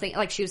to something.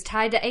 Like she was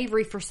tied to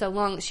Avery for so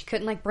long that she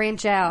couldn't like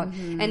branch out,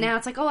 and now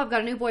it's like, oh, I've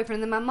got a new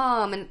boyfriend and then my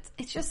mom, and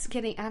it's just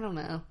getting. I don't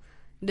know.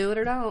 Do it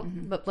or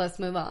don't, but let's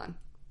move on.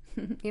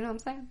 You know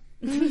what I'm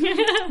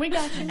saying? We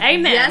got you.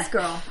 Amen. Yes,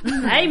 girl.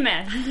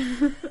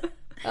 Amen.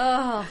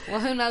 Oh, well,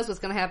 who knows what's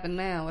going to happen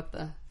now with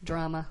the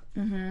drama.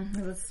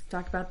 Let's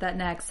talk about that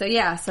next. So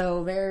yeah,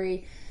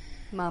 very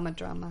Mama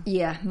drama.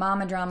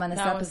 mama drama in this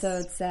That was-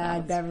 episode.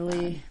 Sad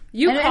Beverly.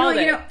 You called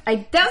it. That was I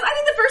think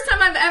the first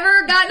time I've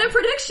ever gotten a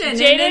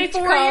prediction in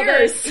 4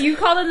 years. You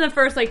called it in the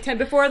first 10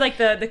 before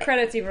the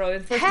credits even rolled.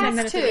 The first 10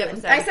 minutes of the to.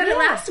 episode. I said it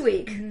last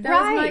week. That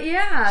was Right.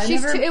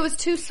 my, It was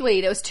too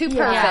sweet. It was too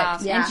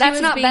perfect. Yeah. And she That's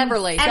was not being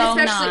Beverly. And So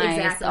especially- nice.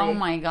 exactly. Oh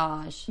my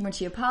gosh. when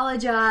she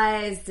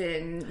apologized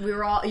and we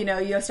were all,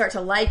 you start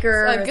to like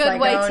her. A It's good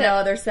like, way oh to-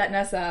 no, they're setting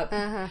us up.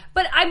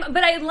 But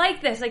I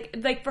like this.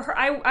 Like for her,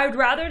 I would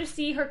rather to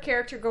see her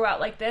character go out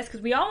like this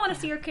because we all want to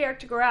see her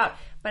character go out.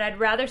 But I'd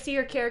rather see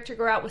her character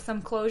go out with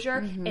some closure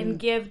and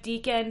give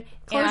Deacon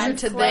Closure and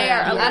to Claire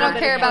them. a I little don't bit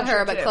care of about her,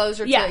 closure, but too.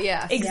 closure to-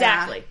 yes.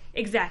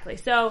 Exactly.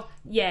 So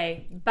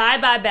yay, bye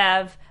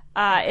Bev.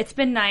 It's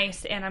been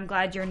nice, and I'm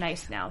glad you're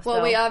nice now. Well,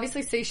 so. we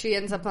obviously see she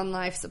ends up on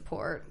life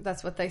support.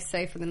 That's what they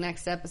say for the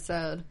next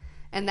episode.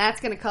 And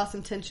that's going to cause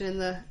some tension in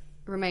the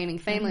remaining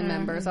family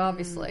members,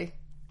 obviously.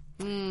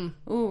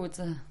 Ooh, it's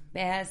a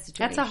bad situation.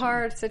 That's a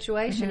hard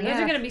situation. Those Yeah.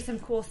 are going to be some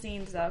cool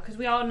scenes, though, because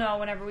we all know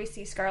whenever we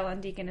see Scarlett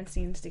and Deacon in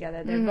scenes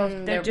together, they're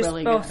They're just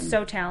really both good.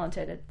 so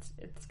talented.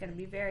 It's going to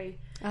be very.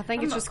 I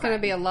think it's just going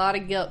to be a lot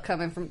of guilt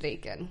coming from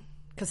Deacon.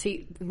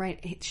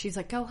 because she's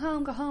like, go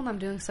home, I'm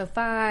doing so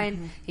fine.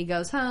 Mm-hmm. He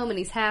goes home and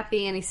he's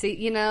happy, and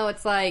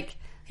it's like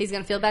he's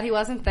gonna feel bad he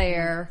wasn't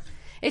there.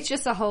 It's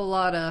just a whole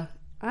lot of,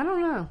 I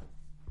don't know.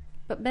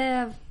 But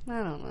Bev,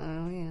 I don't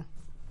know, yeah.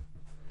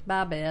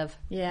 Bye, Bev.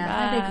 Yeah,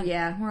 Bye. I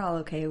think, we're all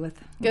okay with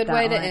Good that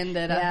way to one. end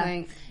it, I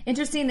think.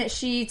 Interesting that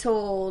she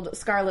told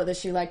Scarlett that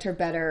she liked her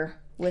better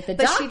with the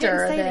but doctor. She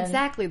didn't say it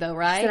exactly, though,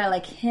 right? She said, I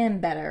like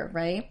him better,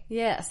 right?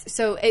 Yes.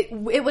 So it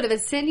would have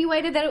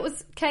insinuated that it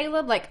was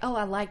Caleb, like, oh,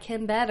 I like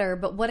him better.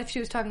 But what if she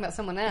was talking about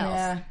someone else?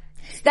 Yeah.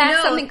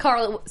 That's something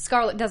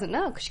Scarlett doesn't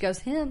know, because she goes,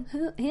 him.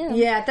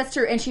 Yeah, that's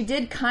true. And she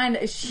did kind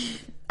of...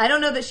 I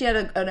don't know that she had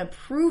an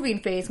approving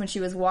face when she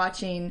was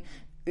watching...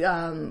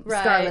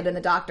 Scarlett and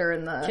the doctor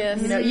and the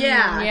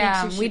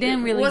kiss. We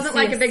didn't really. It wasn't see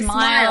like a big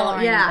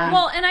smile. Yeah.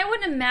 Well, and I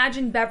would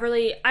imagine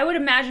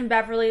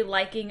Beverly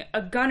liking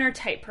a Gunnar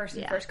type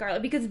person for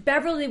Scarlett, because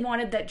Beverly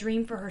wanted that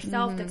dream for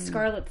herself that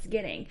Scarlett's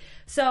getting.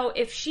 So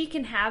if she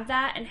can have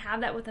that and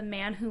have that with a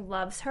man who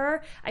loves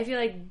her, I feel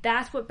like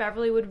that's what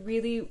Beverly would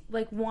really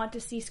want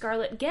to see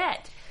Scarlett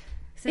get.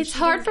 It's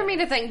hard for me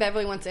to think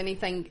Beverly wants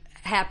anything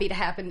happy to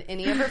happen to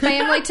any of her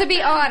family, to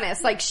be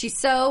honest. Like, she's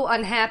so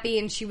unhappy,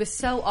 and she was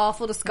so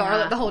awful to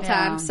Scarlett the whole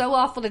time, so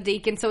awful to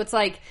Deacon. So it's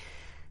like,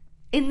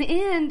 in the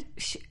end,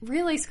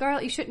 really,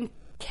 Scarlett, you shouldn't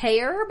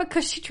care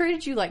because she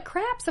treated you like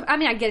crap. So, I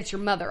mean, I get it's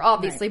your mother,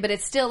 obviously, but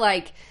it's still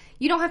like,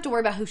 you don't have to worry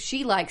about who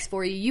she likes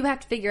for you. You have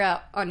to figure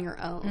out on your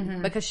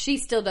own, because she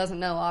still doesn't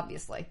know,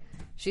 obviously.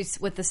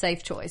 She's with the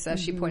safe choice, as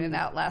she pointed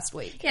out last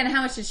week. Yeah, and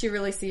how much did she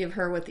really see of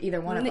her with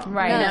either one of them?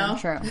 Right, you know?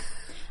 True.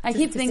 I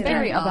keep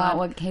thinking about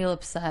what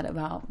Caleb said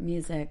about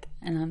music,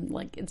 and I'm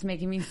like, it's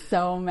making me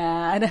so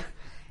mad.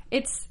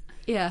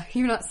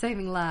 You're not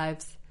saving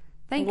lives.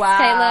 Thanks,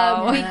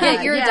 wow. Caleb. We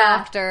get you're a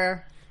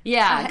doctor.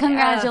 Yeah,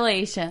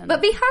 congratulations.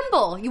 But be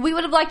humble. We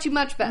would have liked you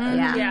much better.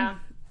 Yeah.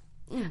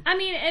 I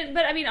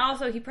mean,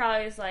 also he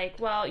probably was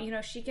like, well,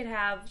 she can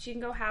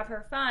go have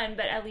her fun,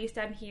 but at least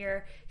I'm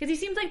here, because he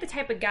seems like the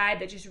type of guy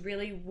that just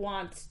really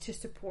wants to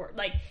support.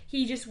 Like,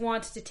 he just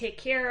wants to take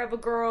care of a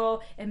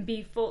girl and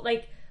be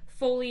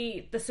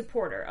fully the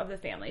supporter of the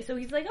family. So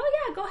he's like, oh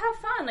yeah, go have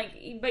fun.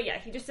 But yeah,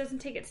 he just doesn't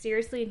take it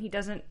seriously,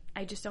 and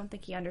I just don't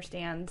think he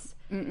understands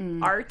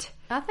art.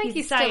 I think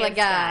he's still a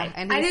guy,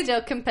 and he's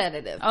still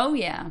competitive. Oh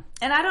yeah.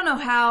 And I don't know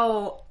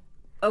how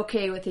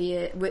okay with he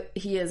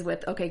is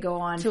with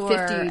go on tour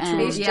 50 and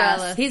he's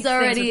jealous. He's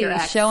already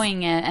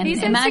showing it, and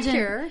he's imagine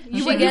insecure.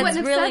 She wouldn't gets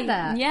have really said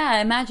that.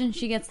 Yeah, imagine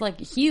she gets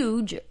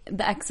huge.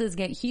 The exes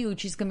get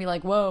huge. She's gonna be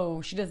like,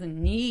 whoa, she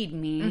doesn't need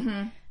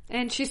me.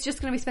 And she's just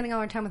going to be spending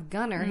all her time with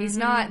Gunnar. He's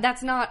not.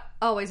 That's not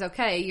always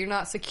okay. You're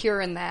not secure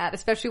in that,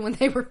 especially when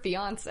they were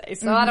fiancés.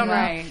 So I don't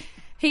know.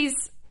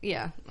 He's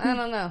I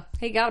don't know.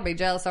 He got to be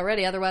jealous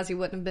already. Otherwise, he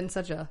wouldn't have been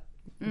such a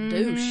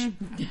douche.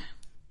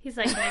 He's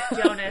like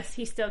Nick Jonas.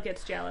 He still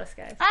gets jealous,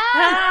 guys.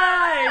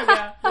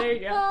 There you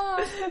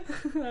go.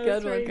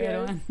 Good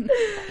one.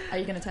 Are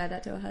you going to tie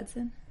that to a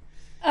Hudson?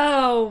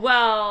 Oh,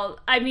 well,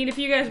 I mean, if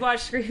you guys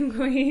watch Scream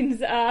Queens...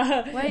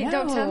 Wait,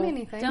 don't tell me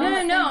anything.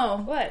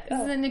 No. What? This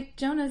is a Nick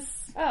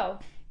Jonas... Oh.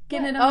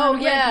 Getting it on. Oh,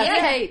 yeah.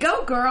 Hey.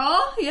 Go,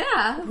 girl.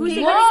 Yeah. Who's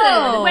the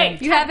Whoa.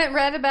 Wait, you haven't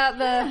read about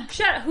the...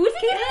 Shut up. Who's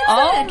the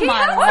Oh,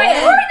 my Wait,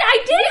 I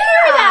did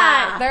hear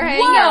that. They're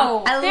hanging.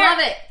 Whoa. I love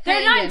it.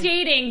 They're not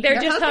dating.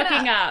 They're just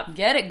hooking up.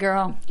 Get it,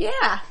 girl.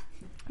 Yeah.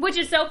 Which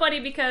is so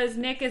funny because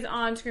Nick is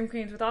on Scream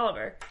Queens with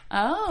Oliver.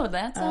 Oh,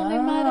 that's how they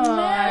might have met.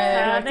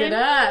 I looked it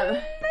up.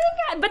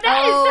 But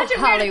that is such a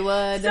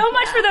Hollywood. So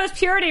much for those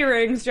purity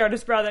rings,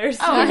 Jonas Brothers.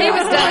 Oh, he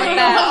was done with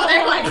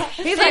that.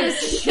 He's like, as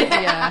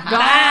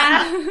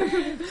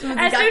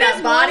soon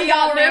as body one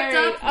all got ripped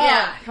married, up.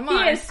 Yeah, come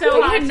on. He is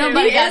so hot.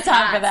 Nobody got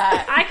time for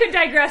that. I could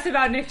digress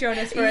about Nick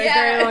Jonas for a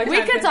very long time.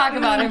 We could talk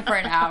about him for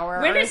an hour.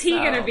 When is he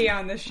going to be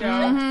on this show?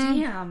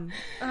 Damn.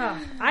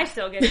 I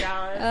still get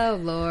jealous. Oh,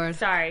 Lord.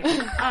 Sorry.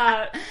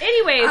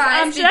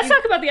 Anyways, so let's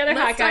talk about the other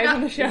hot guys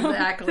on the show.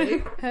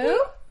 Exactly.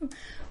 Who?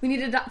 We need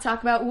to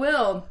talk about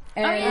Will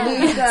and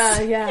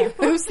Lisa. Yeah.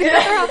 Who's the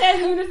other?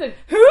 And Lisa.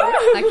 Who?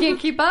 I can't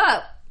keep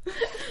up.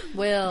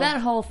 Will. That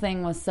whole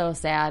thing was so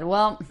sad.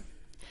 Well,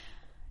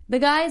 the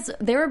guys,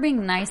 they were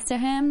being nice to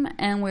him,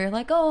 and we were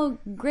like, oh,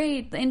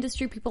 great, the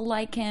industry people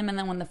like him, and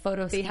then when the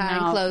photos came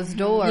behind out, closed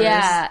doors,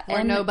 yeah,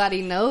 where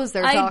nobody knows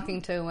they're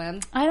talking to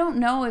him. I don't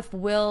know if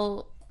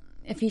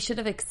if he should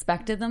have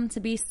expected them to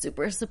be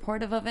super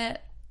supportive of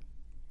it.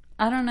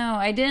 I don't know.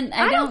 I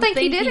don't think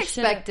he did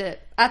expect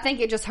it. I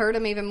think it just hurt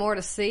him even more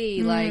to see,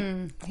 he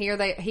can't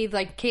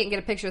get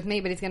a picture with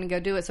me, but he's going to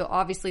go do it. So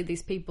obviously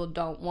these people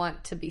don't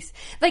want to be,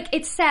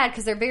 it's sad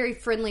because they're very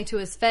friendly to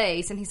his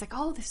face, and he's like,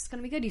 oh, this is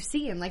going to be good. You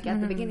see him, at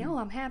the beginning, oh,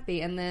 I'm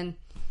happy, and then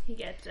he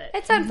gets it.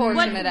 It's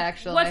unfortunate,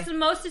 actually. What's the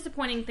most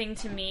disappointing thing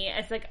to me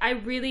is, I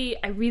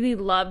really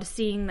loved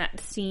seeing that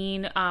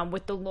scene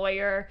with the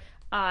lawyer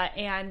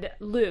and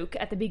Luke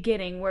at the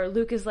beginning, where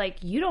Luke is like,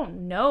 you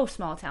don't know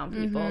small town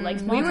people.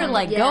 We were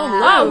like, go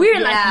Luke. Oh, we were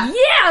like,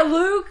 yeah,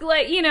 Luke.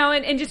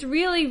 And just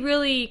really,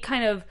 really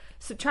kind of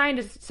trying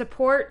to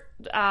support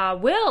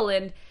Will.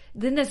 And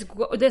then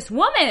this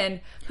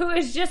woman who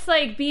is just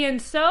like being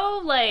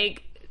so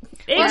like.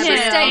 Well, she's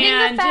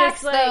stating the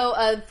facts, like, though,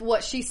 of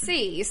what she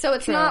sees. So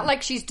it's not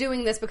like she's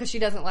doing this because she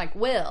doesn't like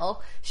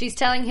Will. She's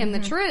telling him the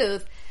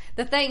truth.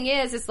 The thing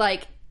is, it's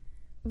like...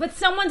 But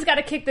someone's got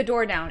to kick the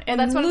door down. And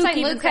that's what I'm saying.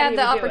 even Luke had the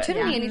said he would do it.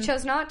 opportunity, and he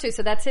chose not to.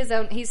 So that's his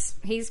own... He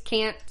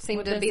can't seem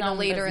With to his be the own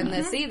leader in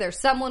business. this either.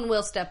 Someone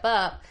will step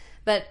up.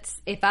 But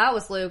if I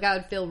was Luke, I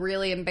would feel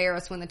really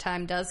embarrassed when the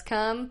time does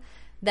come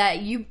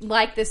that you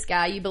like this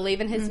guy, you believe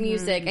in his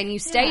music, and you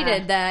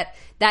stated that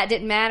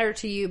didn't matter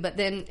to you, but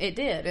then it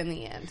did in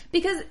the end.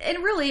 Because, and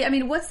really, I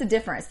mean, what's the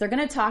difference? They're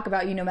going to talk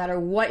about you no matter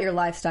what your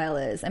lifestyle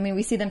is. I mean,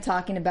 we see them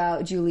talking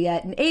about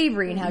Juliet and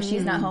Avery and how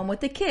she's not home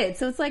with the kids.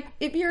 So it's like,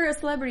 if you're a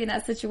celebrity in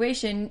that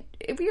situation,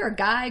 if you're a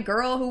guy,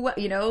 girl,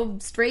 who,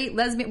 straight,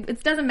 lesbian,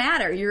 it doesn't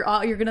matter. You're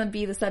going to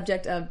be the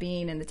subject of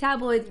being in the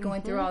tabloids,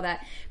 going through all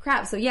that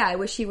crap. So yeah, I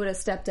wish he would have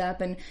stepped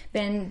up and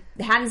been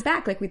had his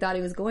back like we thought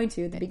he was going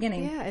to at the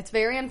beginning. Yeah, it's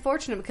very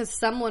unfortunate because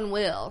someone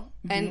will.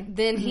 And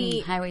then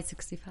Highway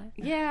 65.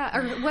 Yeah,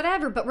 or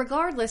whatever. But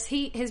regardless,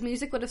 his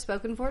music would have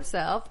spoken for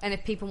itself. And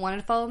if people wanted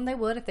to follow him, they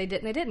would. If they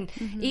didn't, they didn't.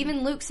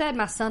 Even Luke said,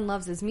 my son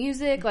loves his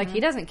music. Like, he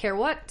doesn't care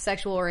what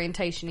sexual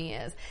orientation he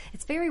is.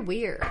 It's very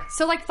weird.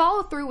 So, like,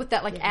 follow through with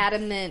that, like,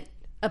 adamant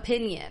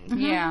opinion.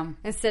 Yeah.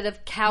 Instead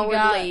of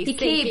cowardly He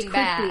caved thinking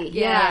back. quickly.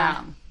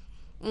 Yeah.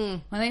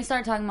 When they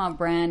start talking about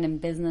brand and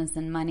business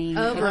and money,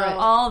 Over it.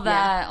 all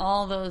that,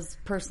 all those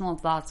personal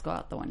thoughts go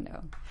out the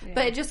window.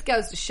 But it just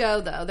goes to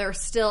show, though, they're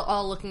still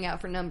all looking out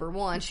for number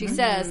one. She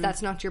says,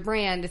 that's not your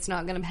brand. It's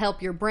not going to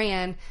help your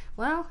brand.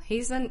 Well,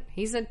 he's a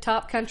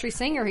top country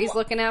singer. He's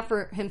looking out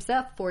for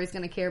himself before he's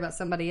going to care about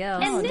somebody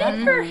else. And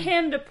then for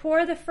him to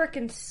pour the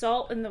frickin'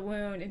 salt in the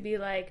wound and be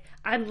like,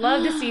 I'd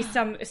love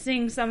to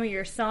sing some of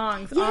your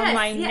songs on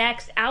my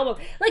next album.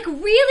 Like,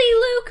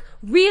 really, Luke?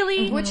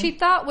 Really? Which he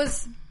thought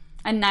was...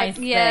 A nice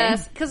thing.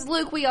 Yes, because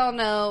Luke, we all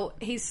know,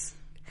 he's...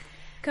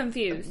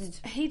 Confused.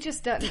 He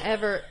just doesn't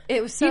ever...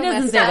 It was so He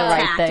doesn't messed say the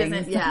up. right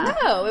thing.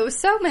 No, it was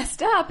so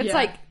messed up. It's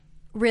like,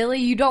 really?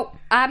 You don't...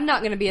 I'm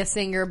not going to be a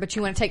singer, but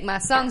you want to take my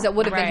songs that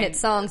would have been hit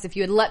songs if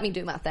you had let me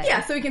do my thing.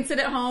 Yeah, so we can sit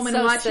at home and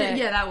So watch sick. it.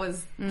 Yeah, that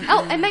was...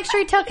 Oh, and make sure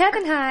you tell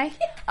Kevin hi.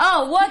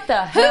 Oh, what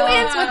the Who hell?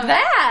 ends with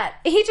that?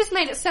 He just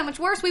made it so much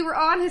worse. We were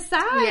on his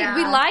side. Yeah.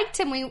 We liked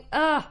him.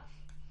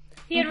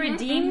 He had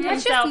redeemed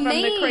That's himself just from the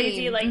mean.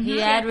 crazy, like, He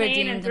had campaign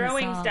redeemed and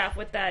throwing himself. stuff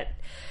with that.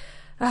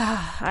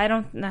 I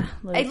don't know.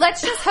 Hey,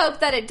 let's just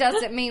hope that it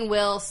doesn't mean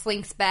Will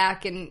slinks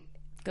back and...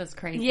 Goes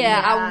crazy.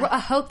 Yeah, I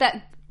hope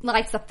that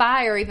lights the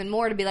fire even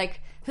more to be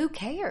like, who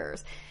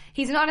cares?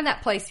 He's not in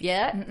that place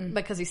yet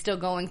because he's still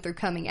going through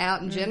coming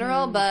out in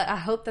general, but I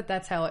hope that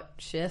that's how it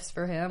shifts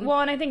for him.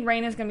 Well, and I think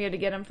Raina's going to be able to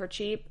get him for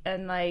cheap,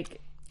 and,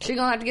 like... She's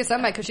going to have to get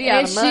somebody because she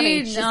out of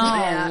money.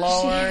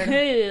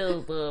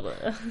 Oh,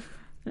 Lord.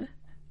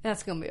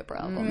 That's going to be a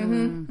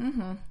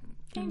problem.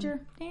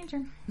 Danger.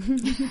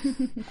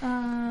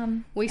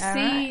 We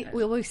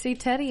see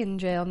Teddy in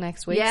jail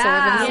next week, Yeah, so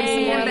we're going to see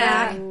some yeah, more of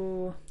that.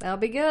 Ooh. That'll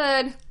be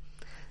good.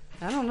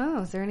 I don't know.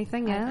 Is there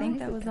anything else? I think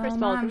that was First all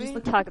of all, mine.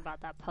 just talk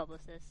about that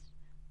publicist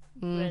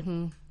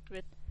with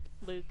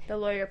Luke. The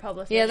lawyer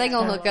publicist. Yeah, they're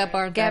going to hook up,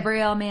 aren't they?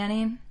 Gabrielle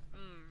Manning.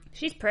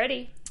 She's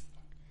pretty.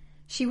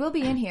 She will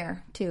be in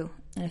here, too,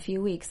 in a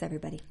few weeks,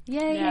 everybody.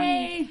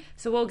 Yay!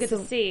 So we'll get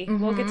to see.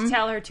 We'll get to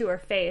tell her to her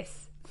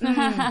face.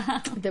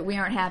 That we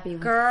aren't happy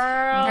with.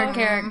 Girl. Her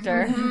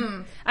character.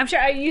 I'm sure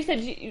you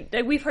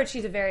said we've heard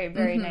she's a very,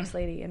 very nice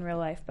lady in real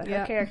life, but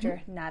her character,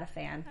 not a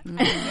fan.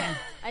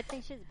 I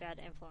think she's a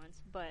bad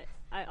influence, but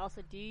I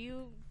also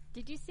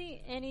did you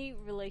see any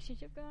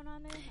relationship going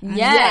on there?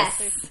 Yes.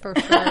 For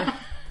sure.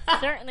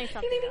 Certainly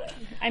something going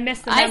on. I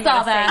missed the I memo saw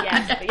to say that.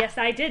 yes, but yes,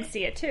 I did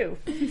see it too.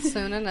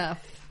 Soon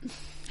enough.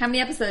 How many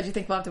episodes do you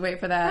think we'll have to wait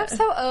for that? I'm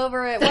so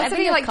over it. I Wasn't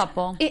think he a like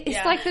couple.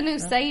 It's like the new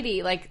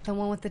Sadie, like the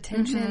one with the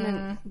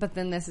tension, but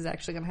then this is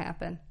actually going to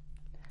happen.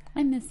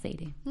 I miss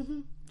Sadie.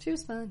 She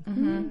was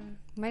fun.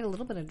 Made a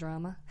little bit of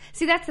drama.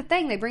 See, that's the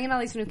thing. They bring in all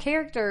these new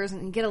characters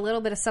and get a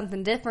little bit of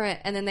something different,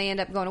 and then they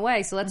end up going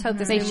away. So let's hope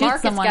this They new shoot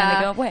Marcus someone and guy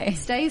they go away.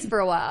 stays for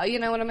a while. You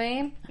know what I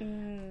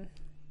mean?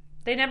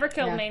 They never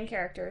killed main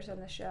characters on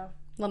the show,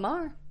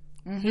 Lamar.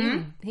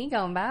 He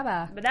going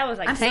bye-bye. but that was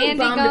like I'm so Tandy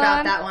bummed gone.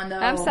 about that one, though.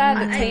 I'm sad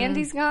that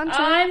Tandy's gone too.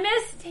 Oh, I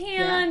miss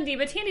Tandy,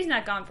 but Tandy's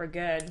not gone for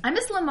good. I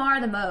miss Lamar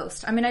the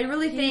most. I mean, I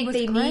really think was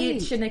they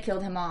great. shouldn't have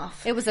killed him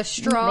off. It was a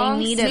strong,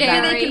 Maybe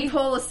scary... they can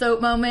pull a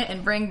soap moment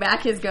and bring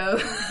back his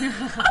ghost.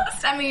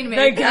 I mean, The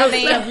maybe. ghost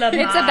I of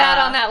mean, it's about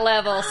on that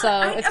level,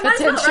 so it's Am I not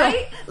potential.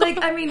 right?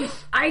 Like, I mean,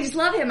 I just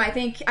love him. I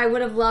think I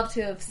would have loved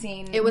to have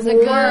seen It was a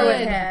more good,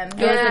 with him. it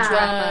was a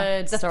drama.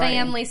 Good The story.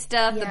 family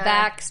stuff, the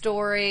Yeah.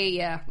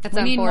 backstory, it's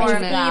We need more of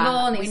unfortunate. that. Evil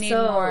and we he's need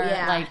so- more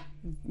yeah. like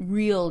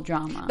real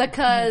drama.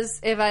 Because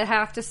if I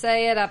have to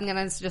say it, I'm going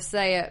to just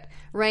say it.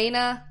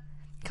 Raina,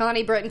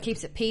 Connie Britton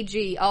keeps it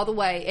PG all the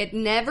way. It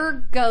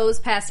never goes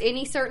past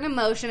any certain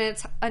emotion.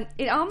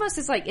 It almost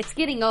is like it's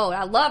getting old.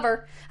 I love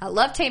her. I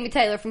love Tammy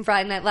Taylor from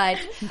Friday Night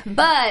Lights.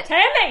 But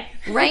Tammy!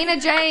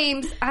 Raina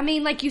James, I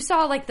mean, like, you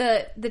saw, like,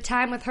 the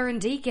time with her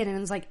and Deacon, and it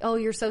was like, oh,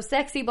 you're so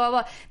sexy, blah,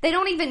 blah. They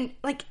don't even,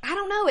 like, I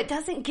don't know. It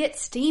doesn't get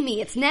steamy.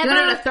 It's never... You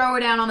don't have to throw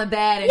her down on the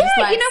bed and yeah, just,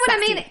 like, you know what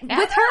sexy. I mean?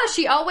 With her,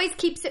 she always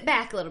keeps it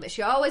back a little bit.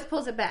 She always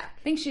pulls it back.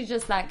 I think she's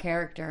just that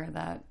character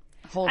that...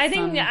 I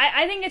think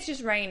it's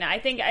just Raina. I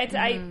think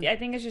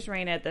it's just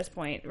Raina at this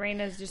point.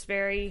 Raina's just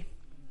very.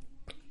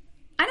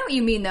 I know what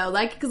you mean though,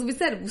 like because we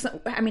said,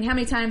 I mean, how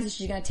many times is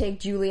she going to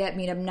take Juliet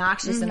being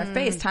obnoxious in her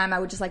FaceTime? I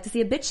would just like to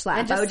see a bitch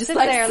slap. I would just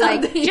like there,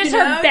 like just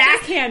her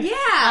backhand. Yeah,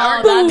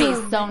 oh, that'd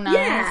be so nice.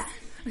 Yeah.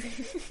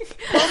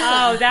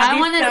 Oh, I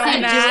want to see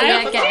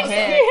Juliet get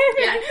hit.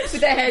 Yeah,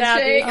 with the head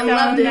shake. I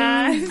loved it.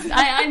 Nice.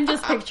 I'm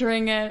just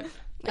picturing it.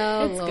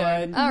 Oh, It's Lord.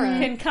 good. All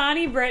right. Can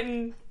Connie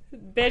Britton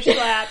bitch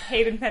slap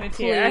Hayden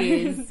Panettiere?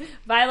 Please.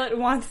 Violet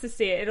wants to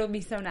see it. It'll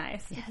be so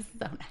nice. Yes,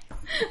 so nice.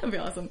 That'd be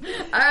awesome.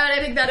 All right,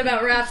 I think that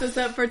about wraps us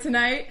up for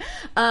tonight.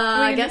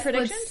 I guess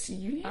predictions?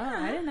 let's...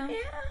 I don't know. Yeah.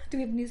 Do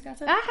we have news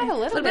gossip? I had a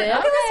little bit.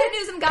 Okay, let's hit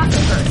news and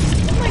gossip first.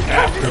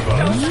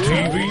 AfterBuzz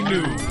TV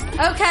News.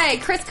 Okay,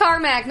 Chris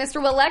Carmack,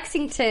 Mr. Will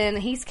Lexington,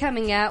 he's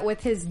coming out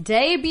with his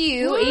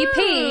debut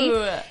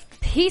EP,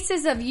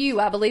 Pieces of You,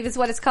 I believe is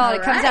what it's called.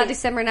 It comes out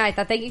December 9th.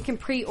 I think you can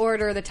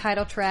pre-order the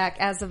title track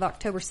as of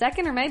October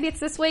 2nd, or maybe it's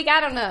this week. I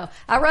don't know.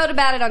 I wrote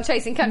about it on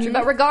Chasing Country,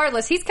 but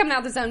regardless, he's coming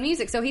out with his own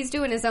music, so he's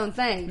doing his own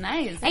thing.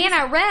 Nice. And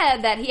I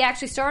read that he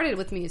actually started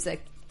with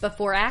music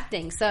before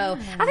acting, so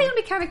I think it'd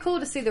be kind of cool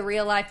to see the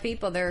real-life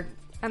people. They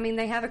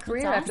have a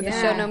career after the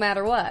show no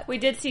matter what. We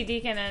did see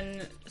Deacon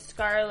and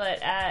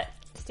Scarlett at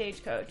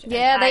Stagecoach.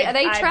 Yeah,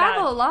 they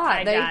travel a lot.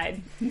 I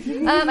died.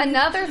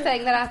 Another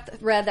thing that I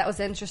read that was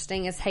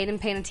interesting is Hayden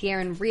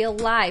Panettiere in real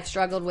life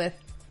struggled with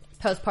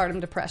postpartum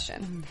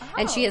depression.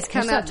 And she has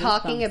come out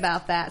talking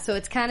about that. So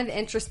it's kind of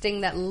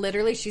interesting that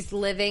literally she's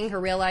living her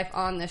real life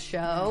on the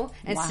show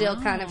and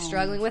still kind of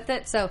struggling with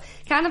it. So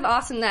kind of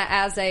awesome that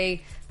as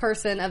a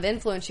person of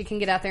influence, she can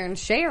get out there and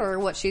share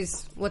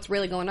what's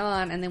really going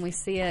on, and then we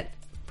see it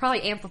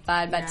probably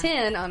amplified by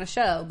 10 on a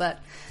show. But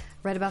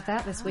read about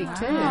that this week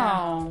too.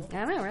 Wow.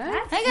 I know,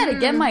 right? I gotta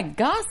get my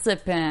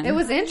gossip in. It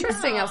was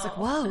interesting. I was like,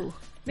 whoa.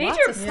 Major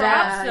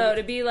props, though,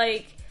 to be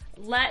like,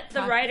 let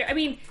the writer... I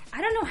mean,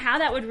 I don't know how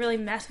that would really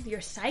mess with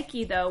your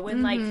psyche, though,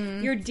 when, like,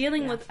 you're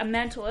dealing with a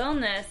mental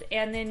illness,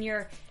 and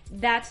then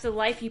that's the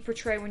life you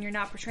portray when you're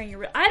not portraying your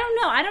real... I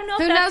don't know. I don't know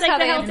Who if that's, knows how like,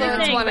 the they healthy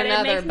influence thing, one but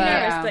another, it makes me but-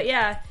 nervous. But,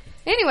 yeah.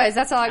 Anyways,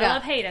 that's all I I got.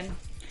 love Hayden.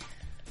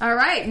 All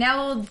right,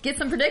 now we'll get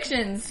some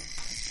predictions.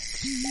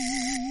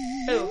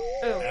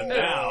 And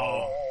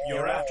now,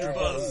 your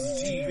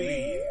AfterBuzz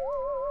TV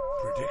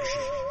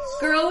predictions.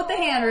 Girl with the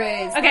hand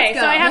raised. Okay, Let's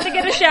so go. I have to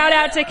give a shout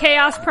out to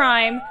Chaos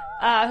Prime,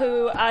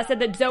 who said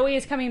that Zoe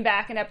is coming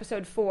back in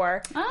episode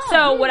 4.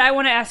 So what I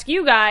want to ask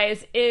you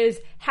guys is,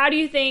 how do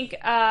you think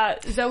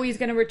Zoe's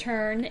going to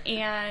return,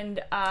 and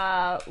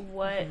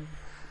what...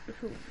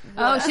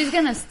 she's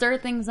gonna stir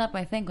things up,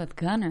 I think, with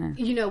Gunner.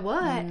 You know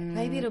what?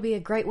 Maybe it'll be a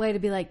great way to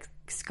be like,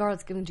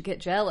 Scarlett's going to get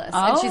jealous.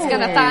 And she's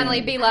going to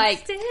finally be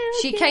like,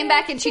 she came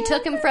back and she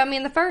took him from me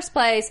in the first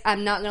place.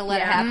 I'm not going to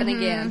let it happen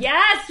again.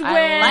 Yes, Win!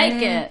 I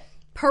like it.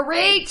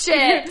 Preach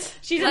it!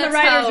 She's in the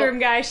writer's room,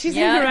 guys. She's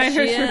in the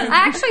writer's room.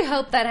 I actually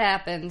hope that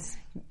happens.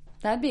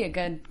 That'd be a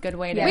good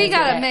way to. We do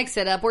got to it. mix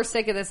it up. We're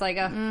sick of this, like,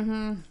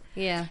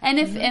 yeah. And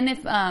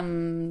if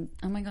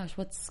oh my gosh,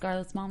 what's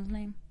Scarlett's mom's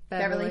name?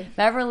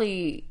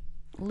 Beverly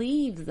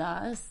leaves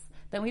us,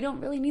 then we don't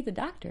really need the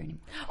doctor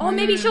anymore. Oh,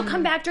 maybe she'll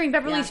come back during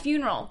Beverly's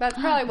funeral. That's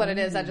probably what it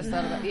is. I just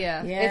thought about it.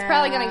 Yeah. It's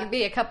probably going to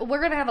be a couple. We're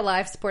going to have a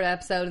life support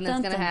episode, and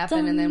that's going to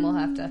happen, and then we'll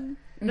have to.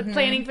 The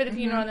planning for the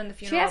funeral and then the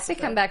funeral. She has to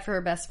episode. come back for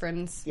her best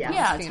friend's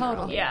Yeah, funeral.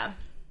 totally. Yeah.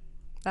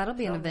 That'll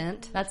be an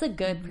event. That's a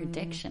good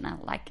prediction. I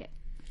like it.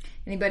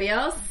 Anybody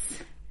else?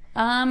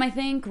 I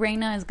think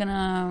Raina is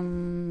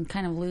gonna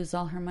kind of lose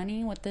all her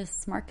money with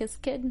this Marcus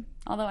kid.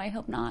 Although I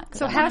hope not.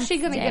 So how's she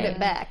going to get it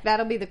back?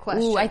 That'll be the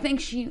question. Ooh, I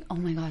think oh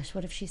my gosh,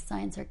 what if she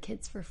signs her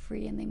kids for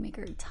free and they make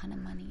her a ton of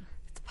money?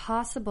 It's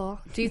possible.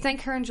 Do you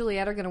think her and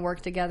Juliet are going to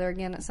work together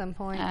again at some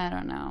point? I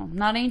don't know.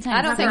 Not anytime soon.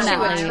 I don't think she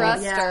would at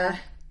trust least. her.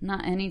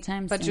 Not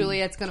anytime But soon.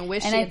 Juliet's going to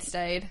wish And she I had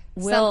stayed.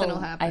 Will, Something will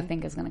happen. I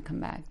think, is going to come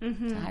back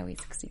to Highway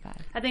 65.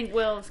 I think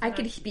Will's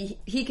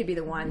He could be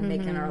the one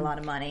making her a lot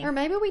of money. Or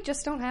maybe we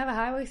just don't have a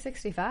Highway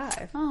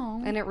 65.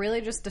 Oh. And it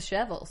really just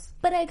dishevels.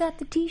 But I got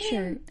the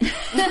T-shirt.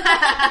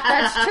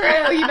 That's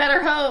true. You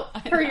better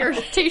hope for your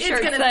T-shirt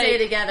It's going to stay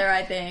together,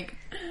 I think.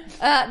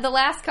 The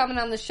last comment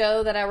on the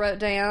show that I wrote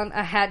down,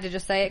 I had to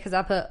just say it because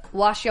I put,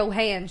 wash your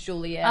hands,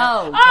 Juliet.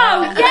 Oh,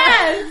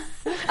 yes!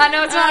 I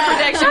know it's not a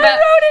prediction, but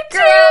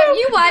girl,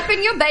 you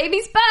wiping your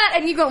baby's butt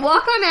and you gonna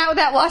walk on out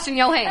without washing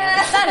your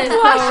hands. That is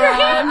so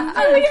wrong.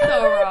 That is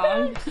so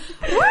wrong.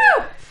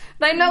 Woo!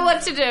 They know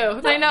what to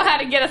do. They know how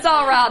to get us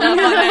all riled up on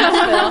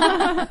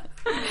Nashville.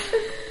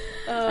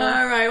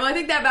 All right. Well, I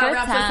think that about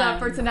wraps us up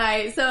for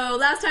tonight. So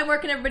last time, where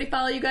can everybody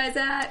follow you guys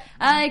at?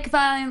 You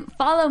can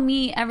follow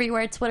me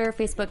everywhere, Twitter,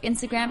 Facebook,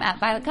 Instagram, at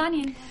Violet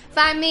Kanyan.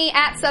 Find me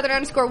at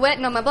Southern_Wit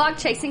and on my blog,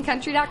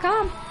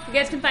 chasingcountry.com. You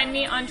guys can find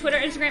me on Twitter,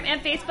 Instagram,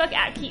 and Facebook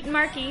at Keaton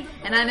Markey.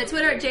 And I'm at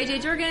Twitter at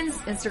JJ Jurgens,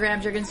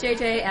 Instagram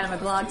JurgensJJ, and on my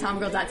blog,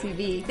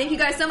 TomGirl.tv. Thank you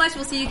guys so much.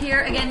 We'll see you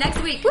here again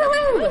next week.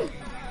 Woo-hoo!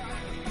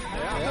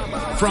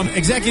 From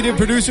executive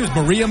producers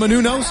Maria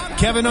Menounos,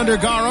 Kevin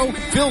Undergaro,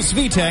 Phil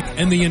Svitek,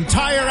 and the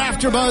entire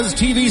AfterBuzz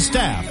TV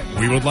staff,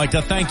 we would like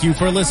to thank you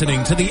for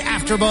listening to the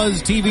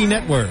AfterBuzz TV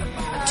network.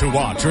 To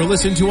watch or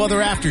listen to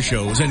other after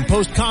shows and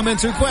post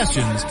comments or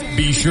questions,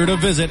 be sure to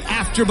visit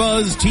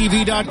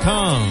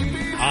AfterBuzzTV.com.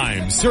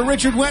 I'm Sir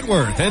Richard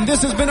Wentworth, and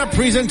this has been a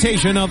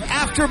presentation of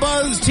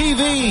AfterBuzz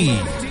TV.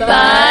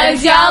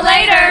 Buzz y'all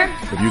later.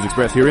 The views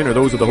expressed herein are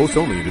those of the hosts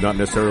only and do not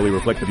necessarily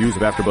reflect the views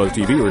of AfterBuzz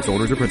TV or its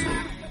owners or principals.